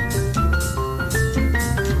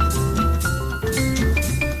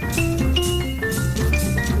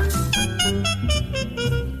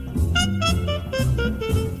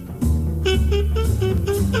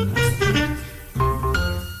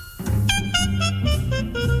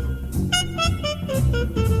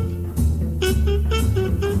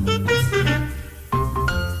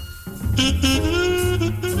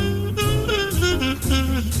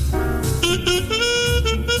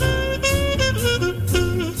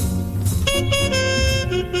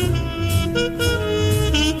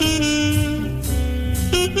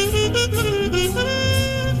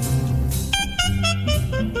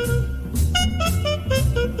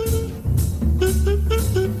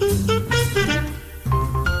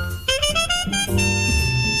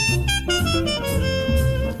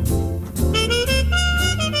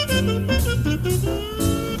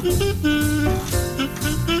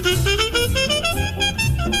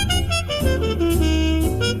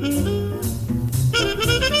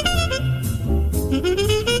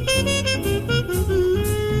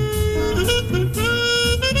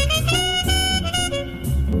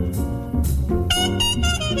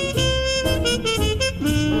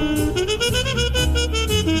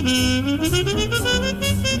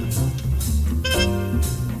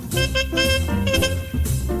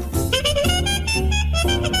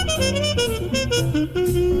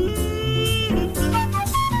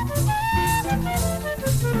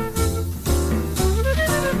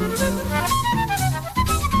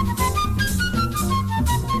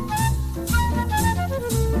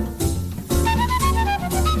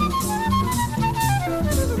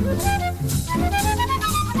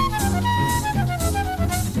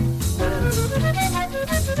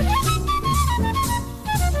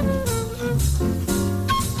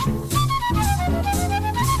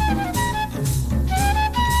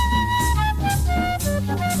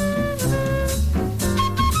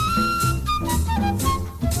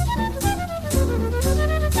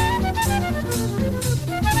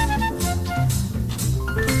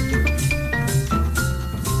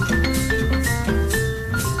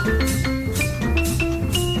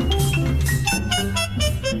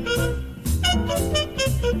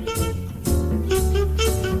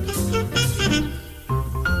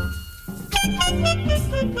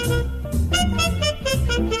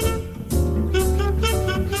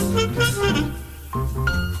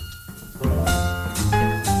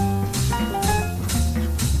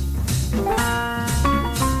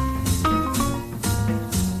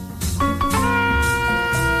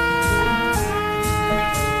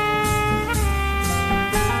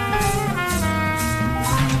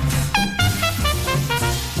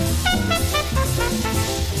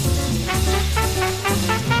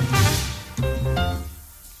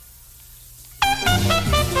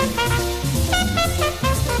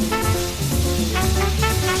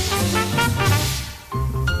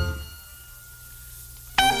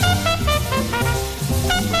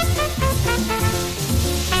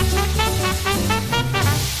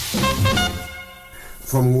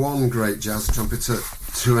 From one great jazz trumpeter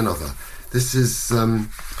to another. This is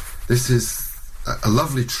a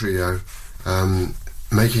lovely trio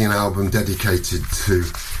making an album dedicated to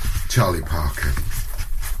Charlie Parker.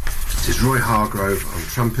 It is Roy Hargrove on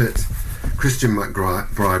trumpet, Christian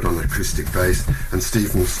McBride on acoustic bass, and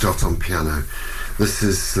Stephen Stott on piano. This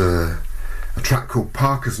is a track called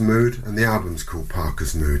Parker's Mood, and the album's called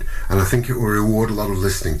Parker's Mood, and I think it will reward a lot of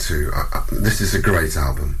listening to. This is a great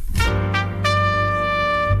album.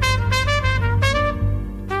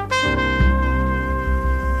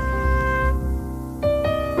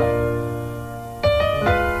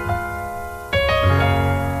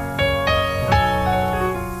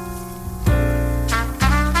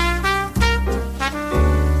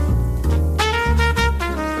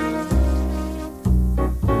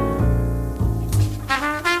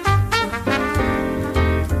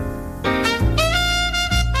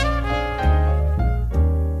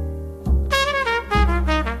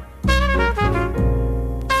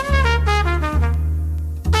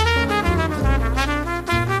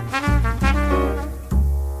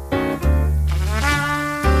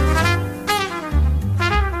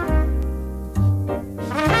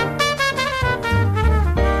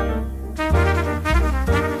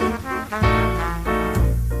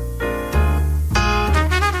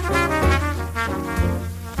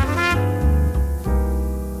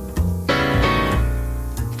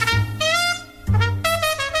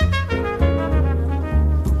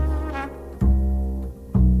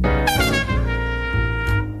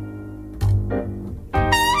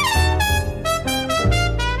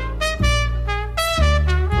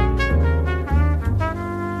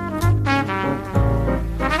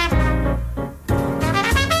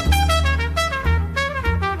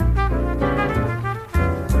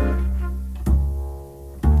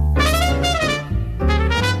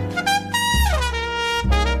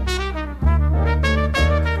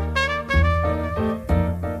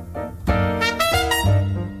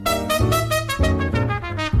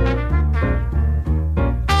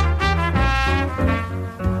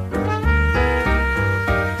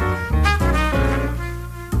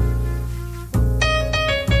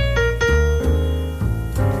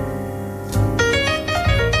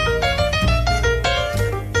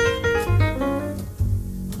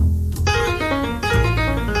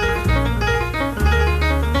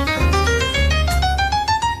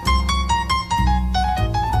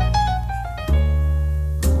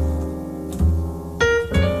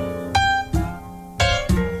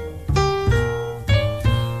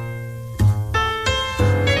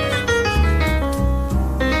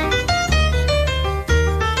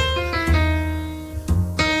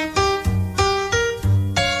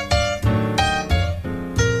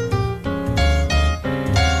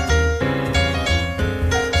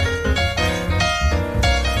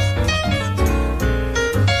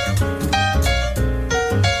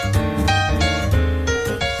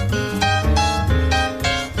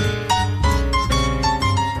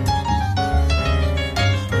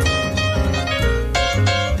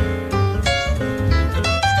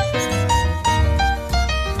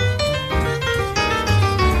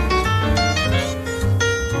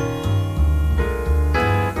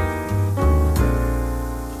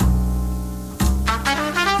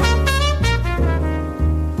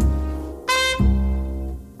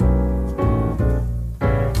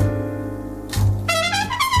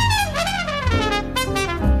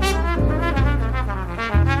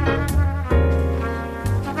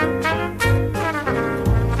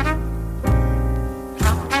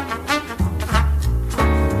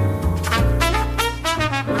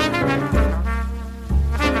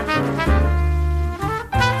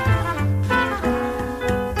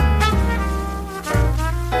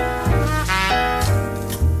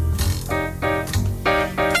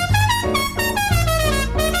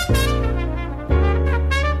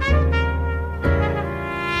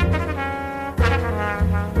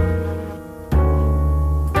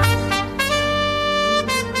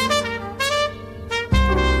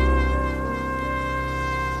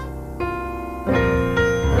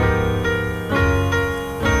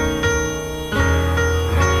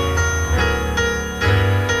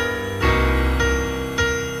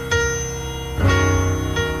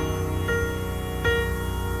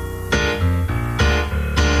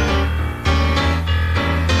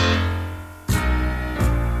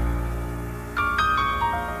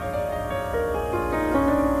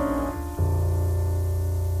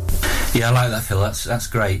 Yeah, I like that, Phil. That's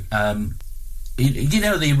great. You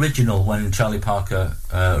know the original when Charlie Parker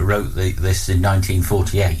wrote this in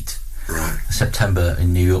 1948, right? September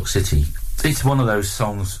in New York City. It's one of those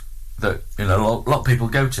songs that a lot of people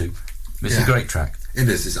go to. It's a great track. It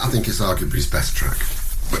is. I think it's arguably his best track.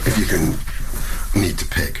 But if you need to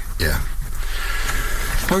pick, yeah.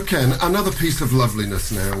 Okay, another piece of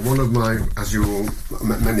loveliness now. One of my, as you all,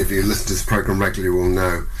 many of you who listen to this programme regularly will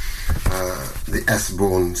know, the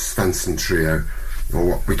S-Born Svensson Trio, or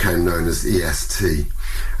what became known as EST.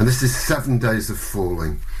 And this is 7 Days of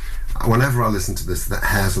Falling. Whenever I listen to this, the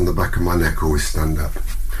hairs on the back of my neck always stand up.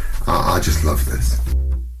 I just love this.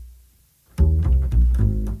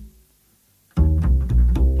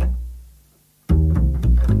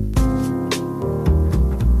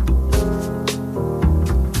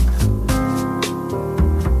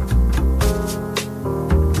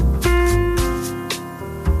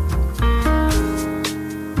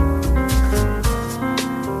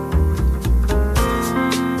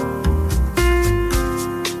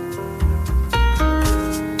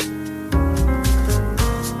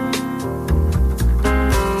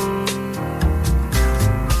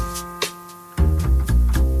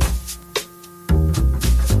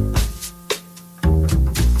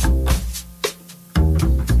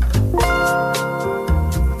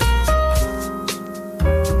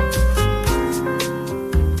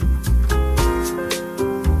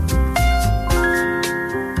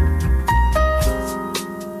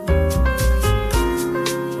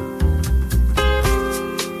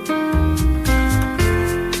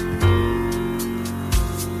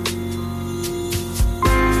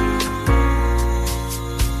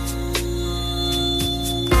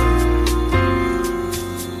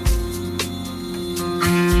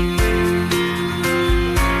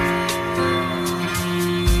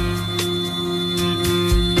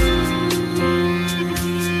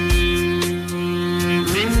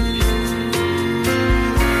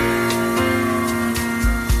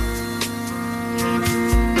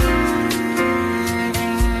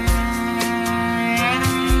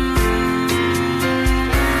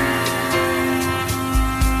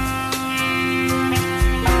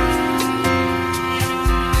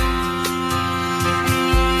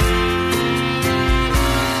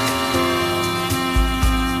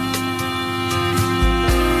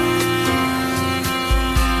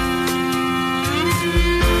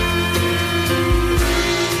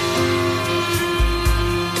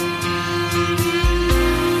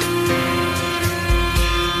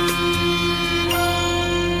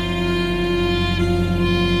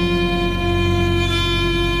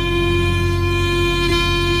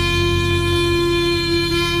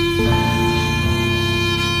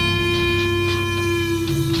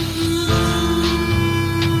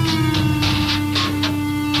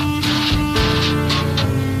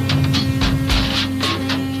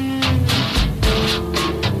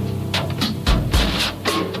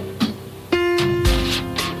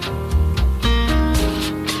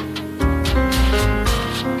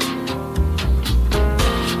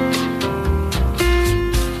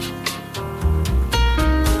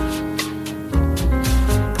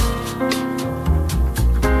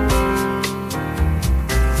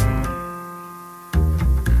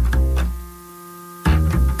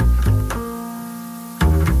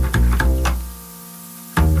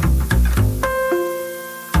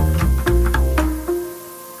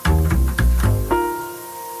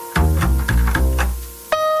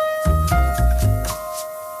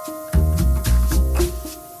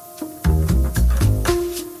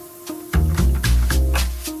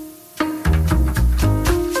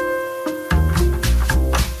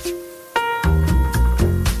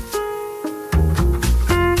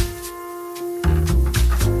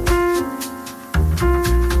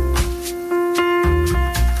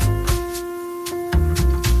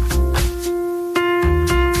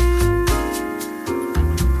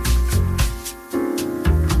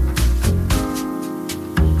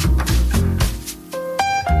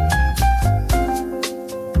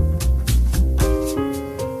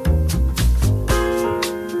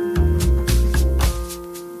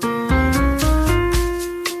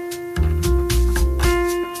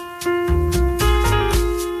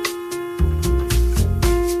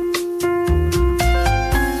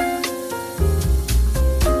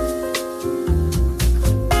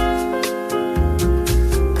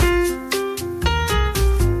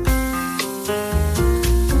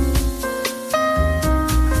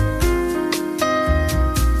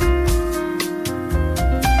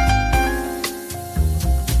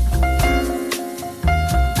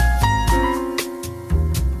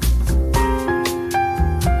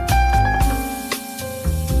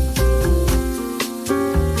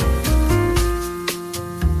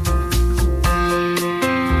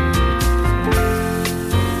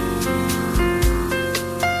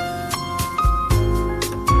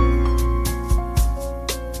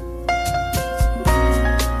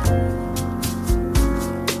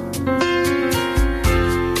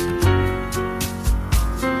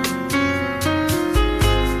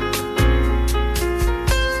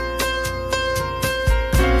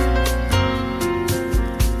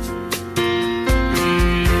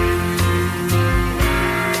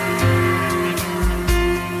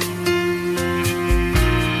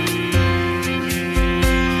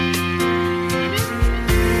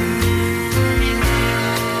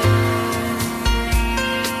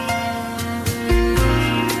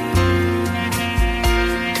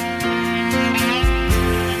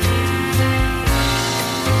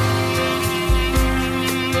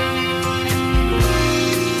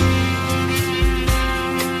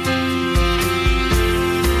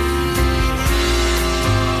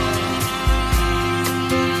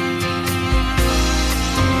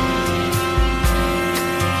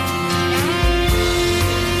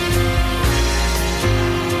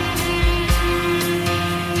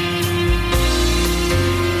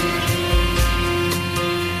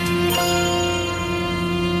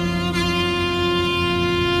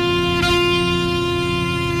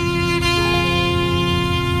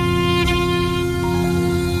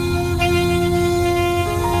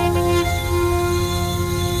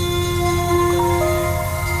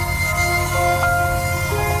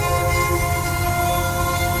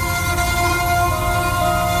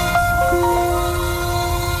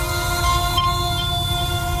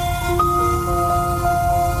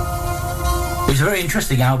 was a very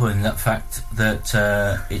interesting album in that fact that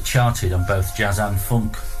it charted on both jazz and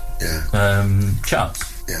funk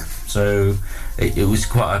charts. Yeah. So it was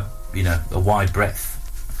quite a wide breadth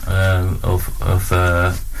of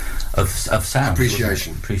sound.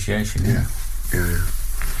 Appreciation. Yeah. Did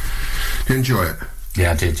you enjoy it?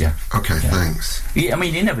 Yeah, I did. Yeah. Okay, thanks. Yeah, I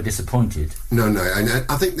mean, you never disappointed. No, and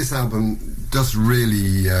I think this album does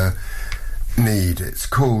really need. It's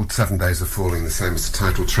called 7 Days of Falling, the same as the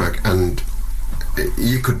title track, and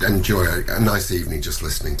you could enjoy a nice evening just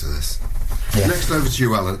listening to this. Yeah. Next over to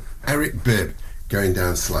you, Alan. Eric Bibb, Going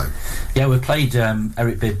Down Slow. Yeah, we played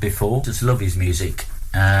Eric Bibb before. Just love his music.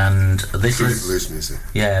 And this Great is blues music.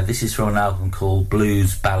 Yeah, this is from an album called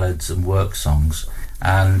Blues, Ballads and Work Songs.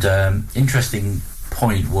 And interesting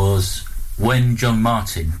point was when John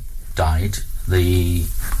Martin died, I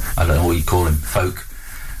don't know what you call him, folk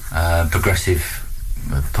progressive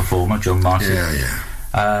performer, John Martin.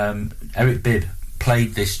 Yeah. Eric Bibb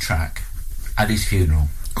played this track at his funeral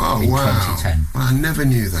in 2010. Well, I never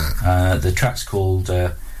knew that. The track's called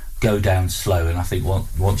Go Down Slow, and I think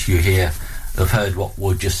once you have heard what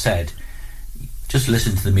Wood just said, just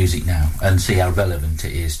listen to the music now and see how relevant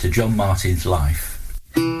it is to John Martin's life.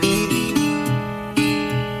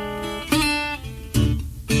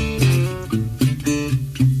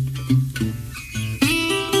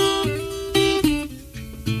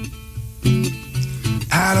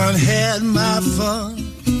 I done had my fun.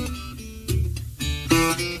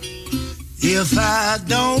 If I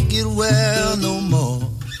don't get well no more,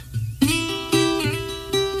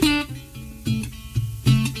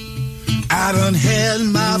 I done had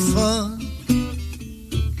my fun.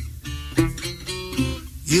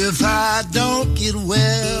 If I don't get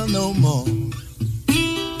well no more,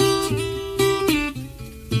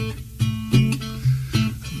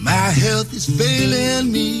 my health is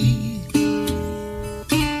failing me.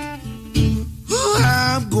 Ooh,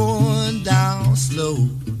 I'm going down slow.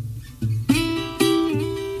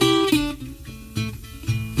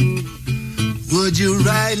 Would you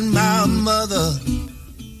write my mother?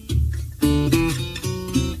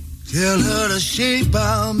 Tell her the shape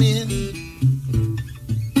I'm in.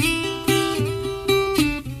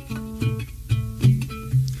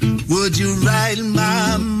 Would you write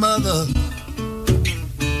my mother?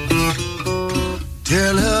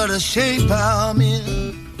 Tell her the shape I'm in.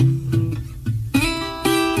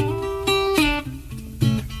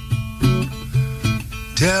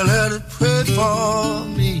 Tell her to pray for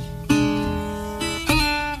me.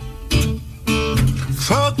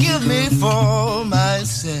 Forgive me for my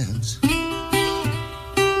sins.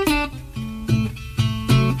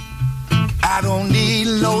 I don't need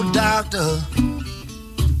no doctor.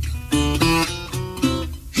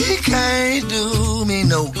 He can't do me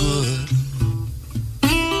no good.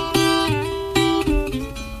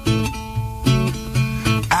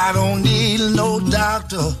 I don't need no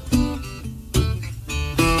doctor.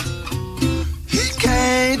 He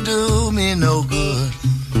can't do me no good.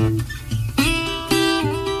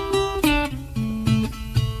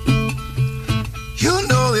 You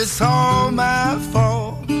know it's all my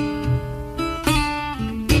fault.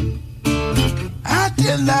 I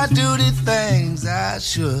did not do the things I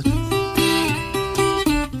should.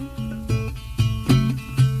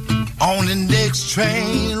 On the next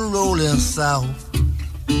train rolling south,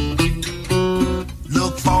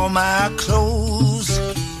 look for my clothes.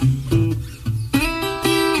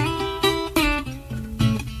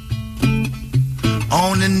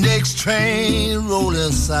 On the next train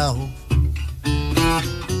rolling south,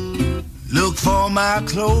 look for my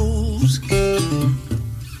clothes.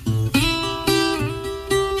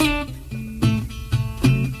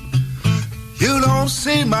 You don't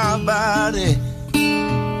see my body.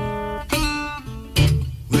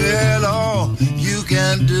 Well, all you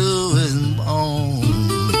can do is moan.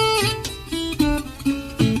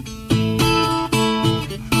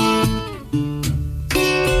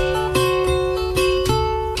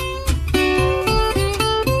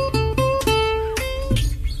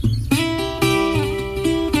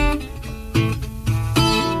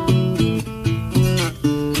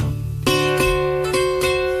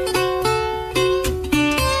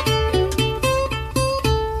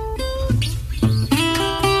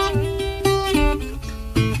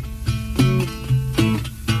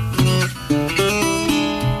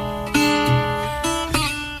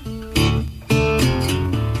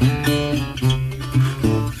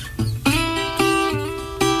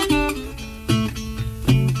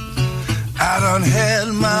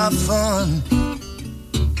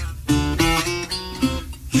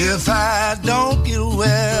 If I don't get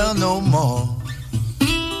well no more,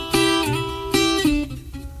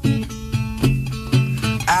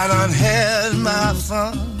 I I done had my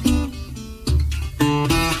fun.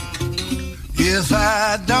 If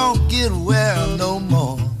I don't get well no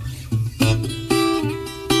more,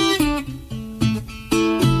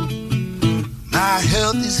 my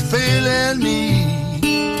health is failing me.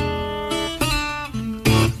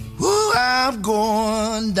 Ooh, I'm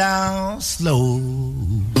going down slow.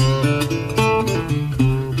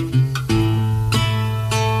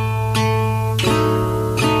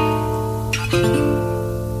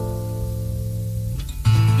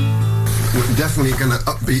 We're definitely going to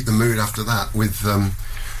upbeat the mood after that with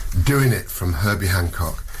Doing It from Herbie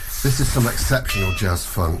Hancock. This is some exceptional jazz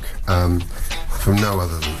funk from no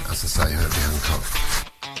other than, as I say, Herbie Hancock.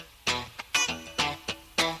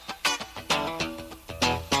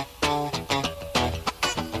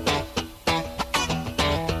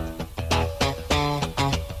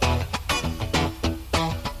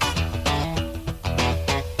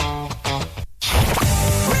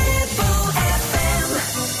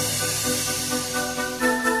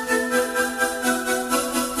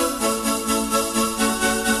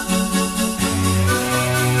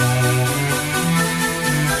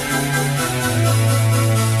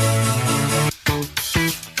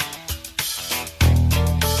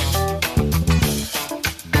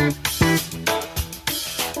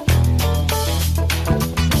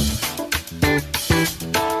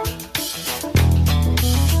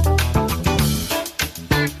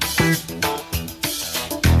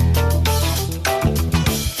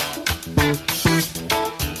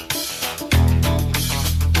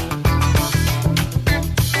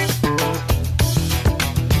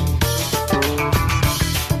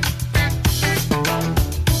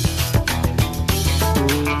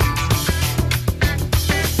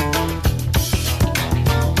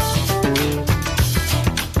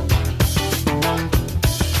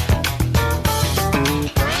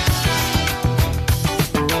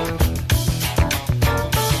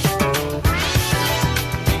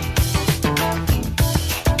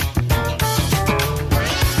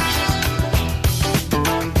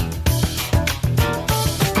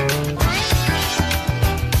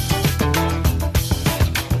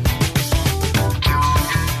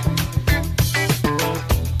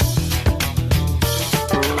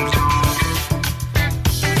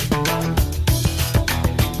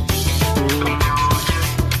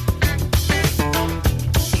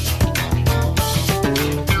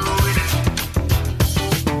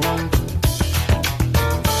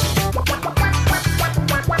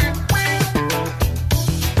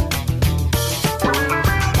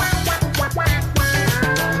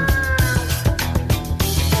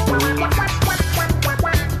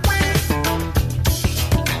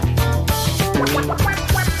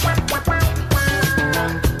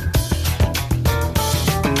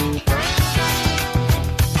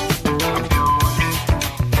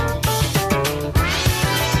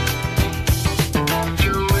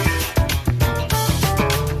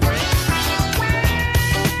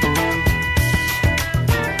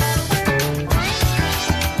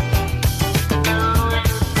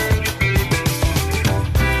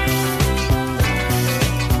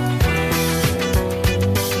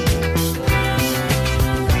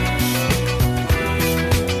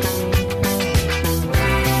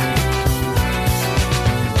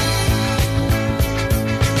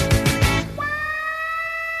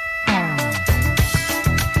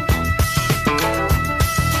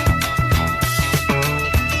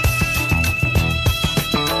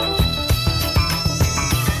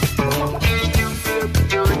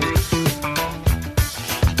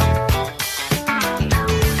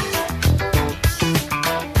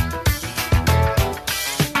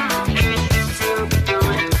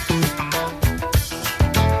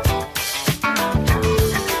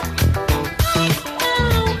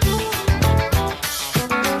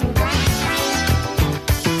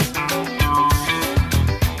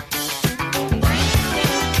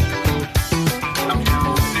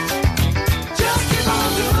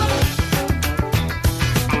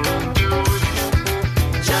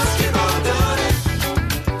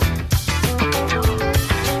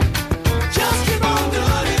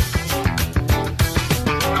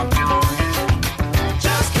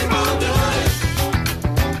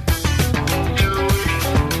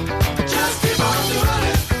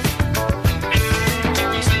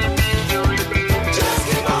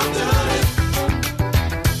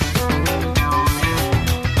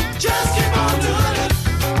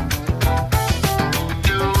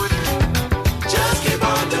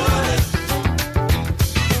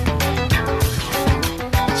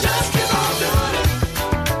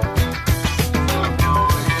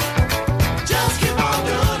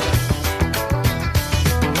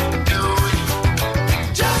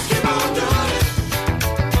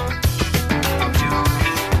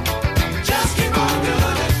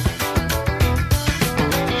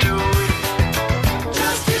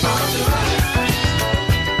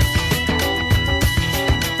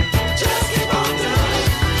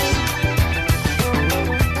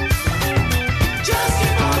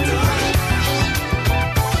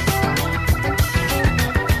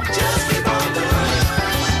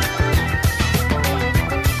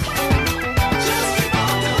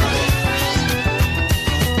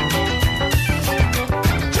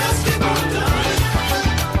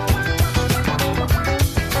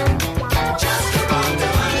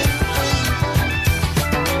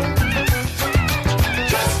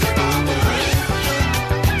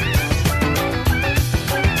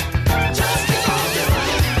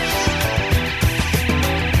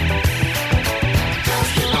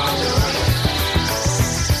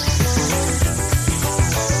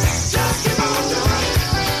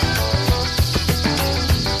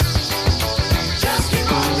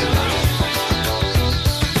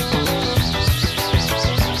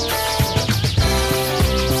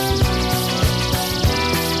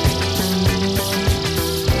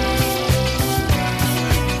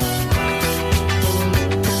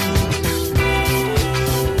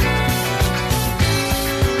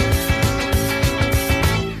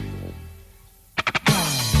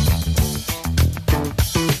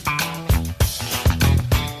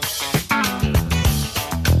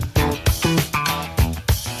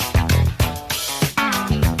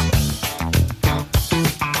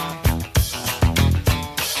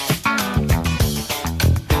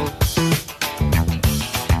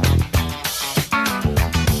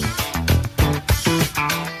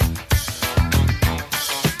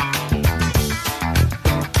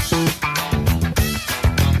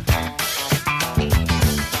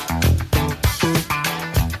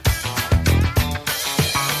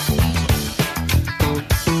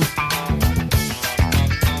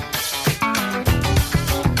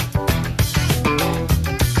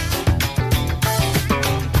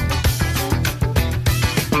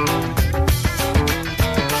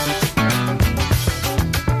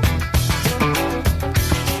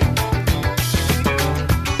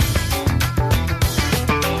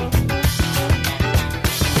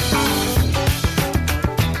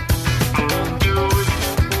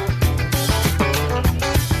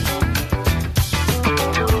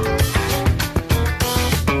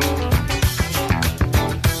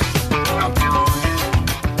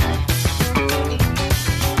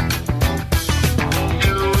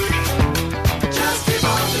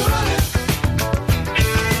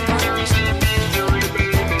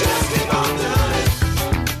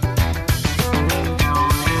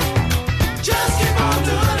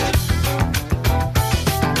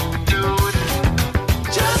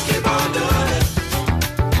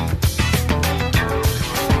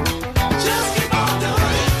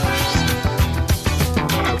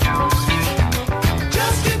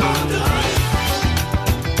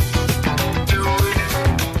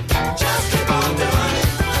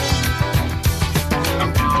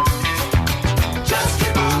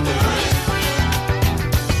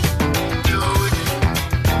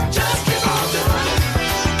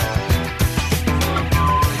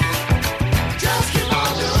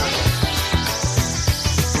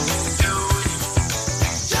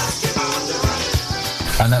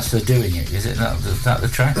 And that's the Doing It, is it? That the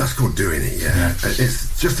track? That's called Doing It, yeah.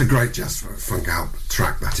 It's just a great jazz funk out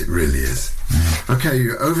track, that it really is. Okay,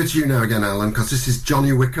 over to you now again, Alan, because this is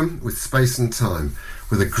Johnny Wickham with Space and Time,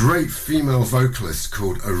 with a great female vocalist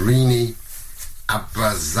called Irini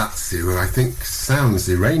Abazatsi, who I think sounds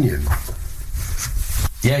Iranian.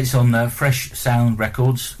 Yeah, it's on Fresh Sound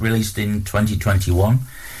Records, released in 2021.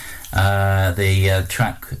 The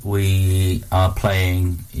track we are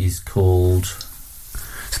playing is called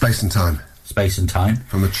Space and Time. Space and Time.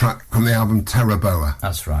 From the album Terraboa.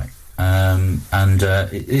 That's right.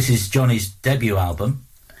 This is Johnny's debut album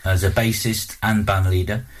as a bassist and band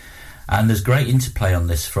leader, and there's great interplay on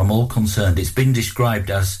this from all concerned. It's been described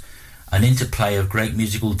as an interplay of great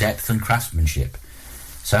musical depth and craftsmanship.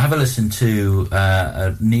 So have a listen to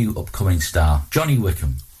a new upcoming star, Johnny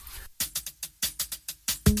Wickham.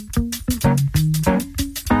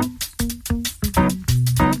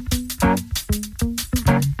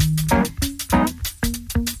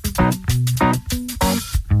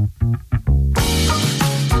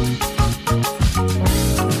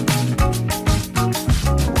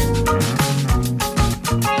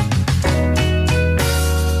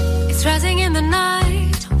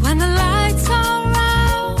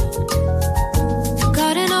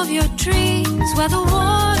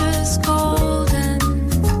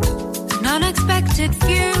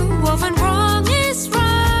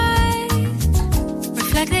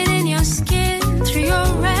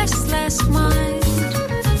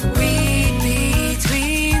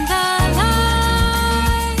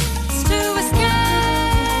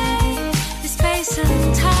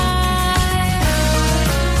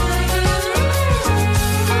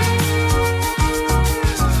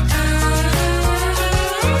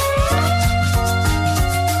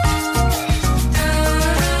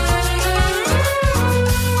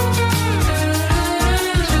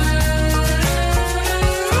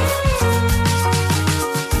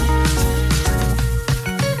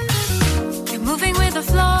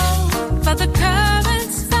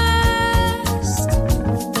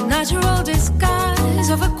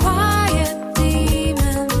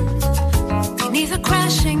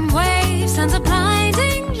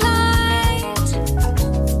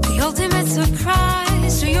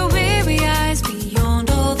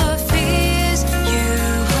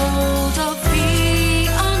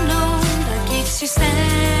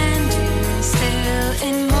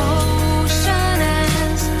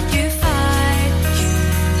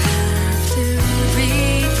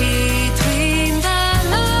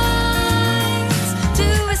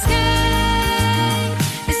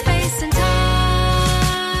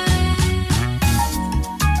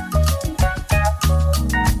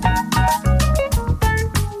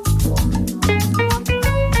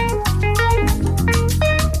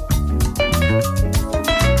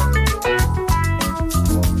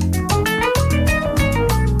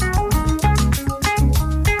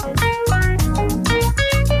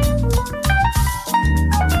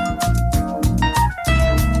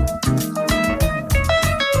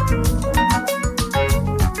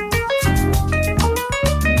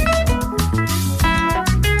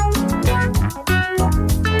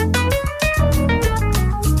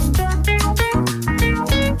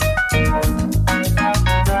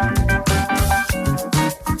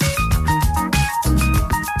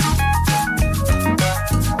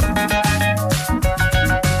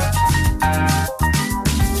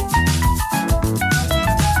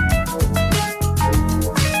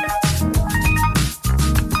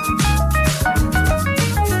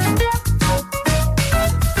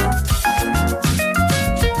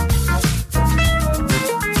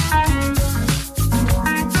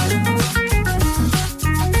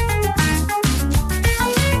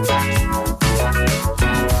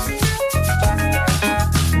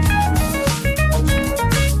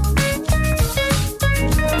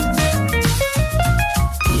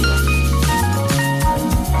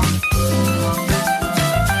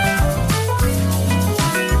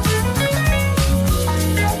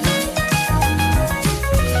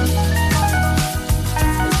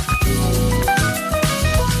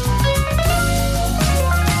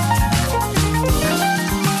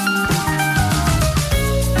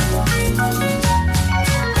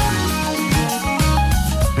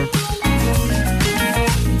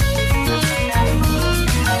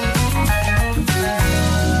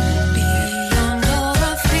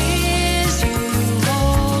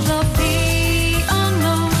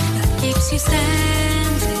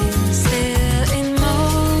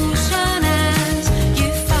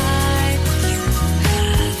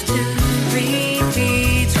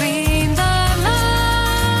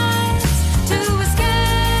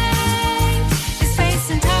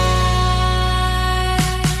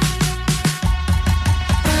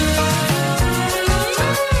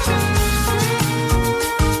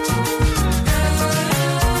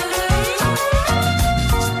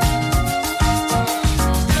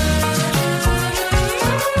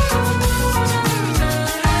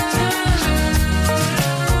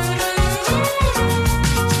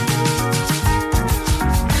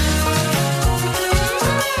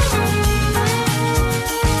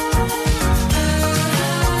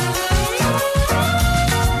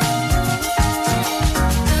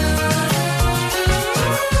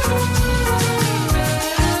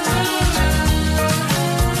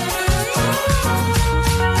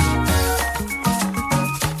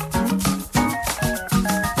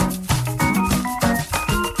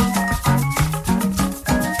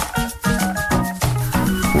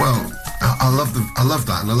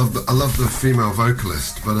 the female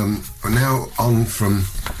vocalist, but we're now on from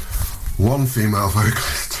one female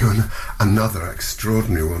vocalist to another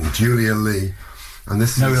extraordinary one, Julia Lee. And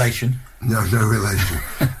this No is... relation. No relation.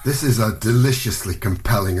 This is a deliciously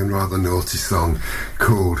compelling and rather naughty song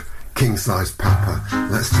called King Size Papa.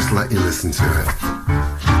 Let's just let you listen to it.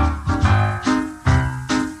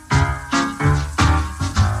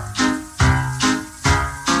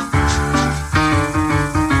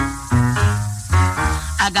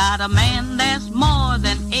 I got a man that's more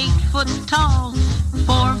than 8 foot tall,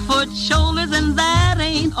 4 foot shoulders, and that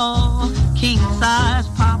ain't all. King size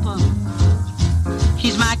papa,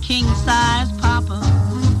 he's my king size papa.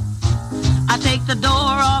 I take the door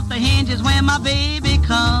off the hinges when my baby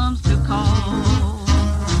comes to call.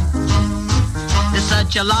 There's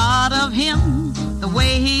such a lot of him, the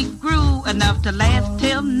way he grew, enough to last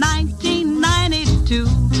till 1992.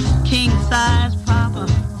 King size papa,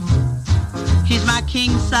 he's my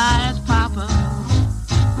king size papa.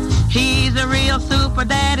 He's a real super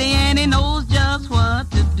daddy and he knows just what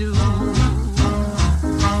to do.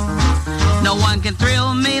 No one can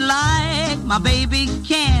thrill me like my baby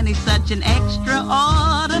can. He's such an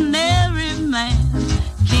extraordinary man.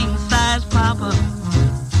 King size papa,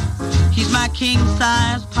 he's my king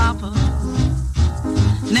size papa.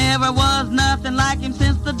 Never was nothing like him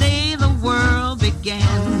since the day the world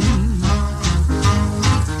began.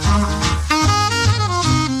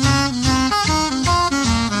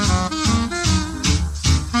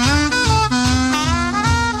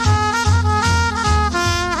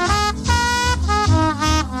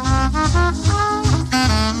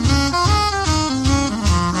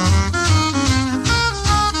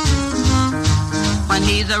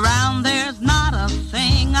 Around there's not a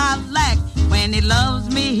thing I lack. When he loves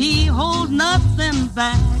me he holds nothing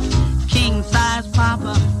back. King size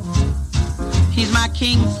papa, he's my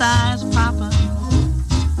king size papa.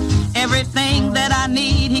 Everything that I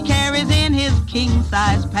need he carries in his king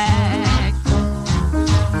size pack.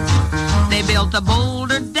 They built a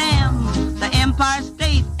Boulder Dam, the Empire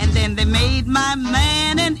State, and then they made my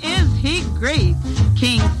man, and is he great?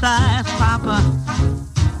 King size papa,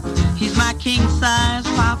 he's my king size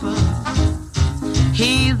papa.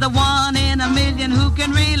 He's the one in a million who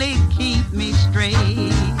can really keep me straight.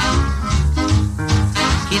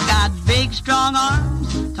 He's got big strong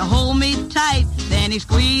arms to hold me tight, then he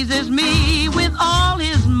squeezes me with all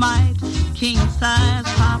his might. King size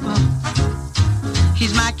papa,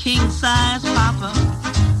 he's my king size papa.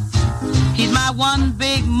 He's my one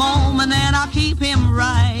big moment and I'll keep him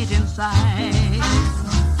right inside.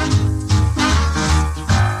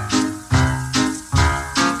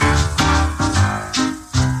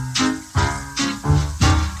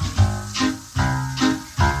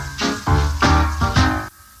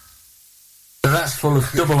 That's full of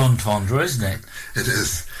double entendre, isn't it? It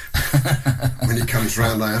is. When he comes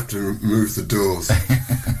round, I have to move the doors.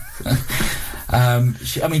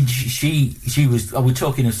 She was. We're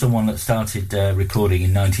talking of someone that started recording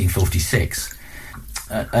in 1946,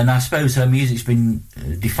 and I suppose her music's been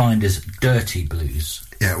defined as dirty blues.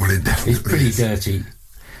 Yeah, well, it definitely It's pretty is. dirty.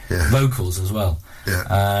 Yeah. Vocals as well.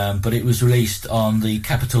 Yeah. But it was released on the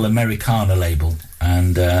Capital Americana label,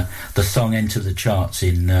 and the song entered the charts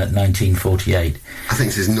in 1948. I think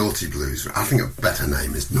this is Naughty Blues. I think a better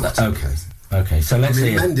name is Naughty Blues. Okay, so let's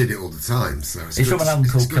see. Men did it all the time, so it's It's good, from an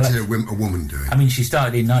album called it's good to hear a woman do it. I mean, she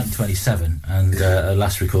started in 1927, and her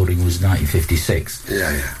last recording was 1956.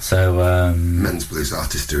 Yeah. So men's blues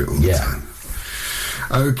artists do it all the time.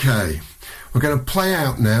 Okay, we're going to play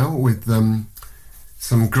out now with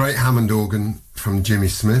some great Hammond organ from Jimmy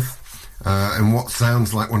Smith, and what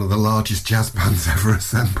sounds like one of the largest jazz bands ever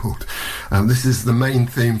assembled. This is the main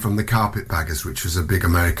theme from The Carpetbaggers, which was a big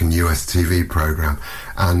American US TV programme,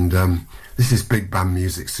 and this is big band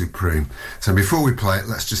music supreme. So before we play it,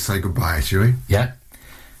 let's just say goodbye, shall we? Yeah.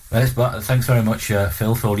 Thanks very much,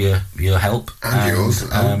 Phil, for all your help. And yours.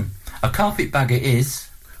 A carpetbagger is...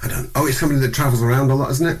 it's somebody that travels around a lot,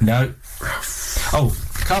 isn't it? No.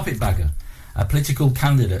 Carpetbagger. A political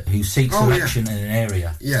candidate who seeks election in an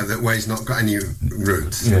area. Yeah, that way he's not got any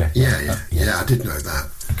roots. Yeah, I did know that.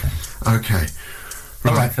 Okay.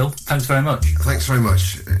 All right, Phil. Thanks very much. Thanks very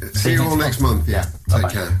much. See you all next month. Yeah. Take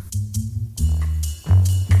Bye-bye. care.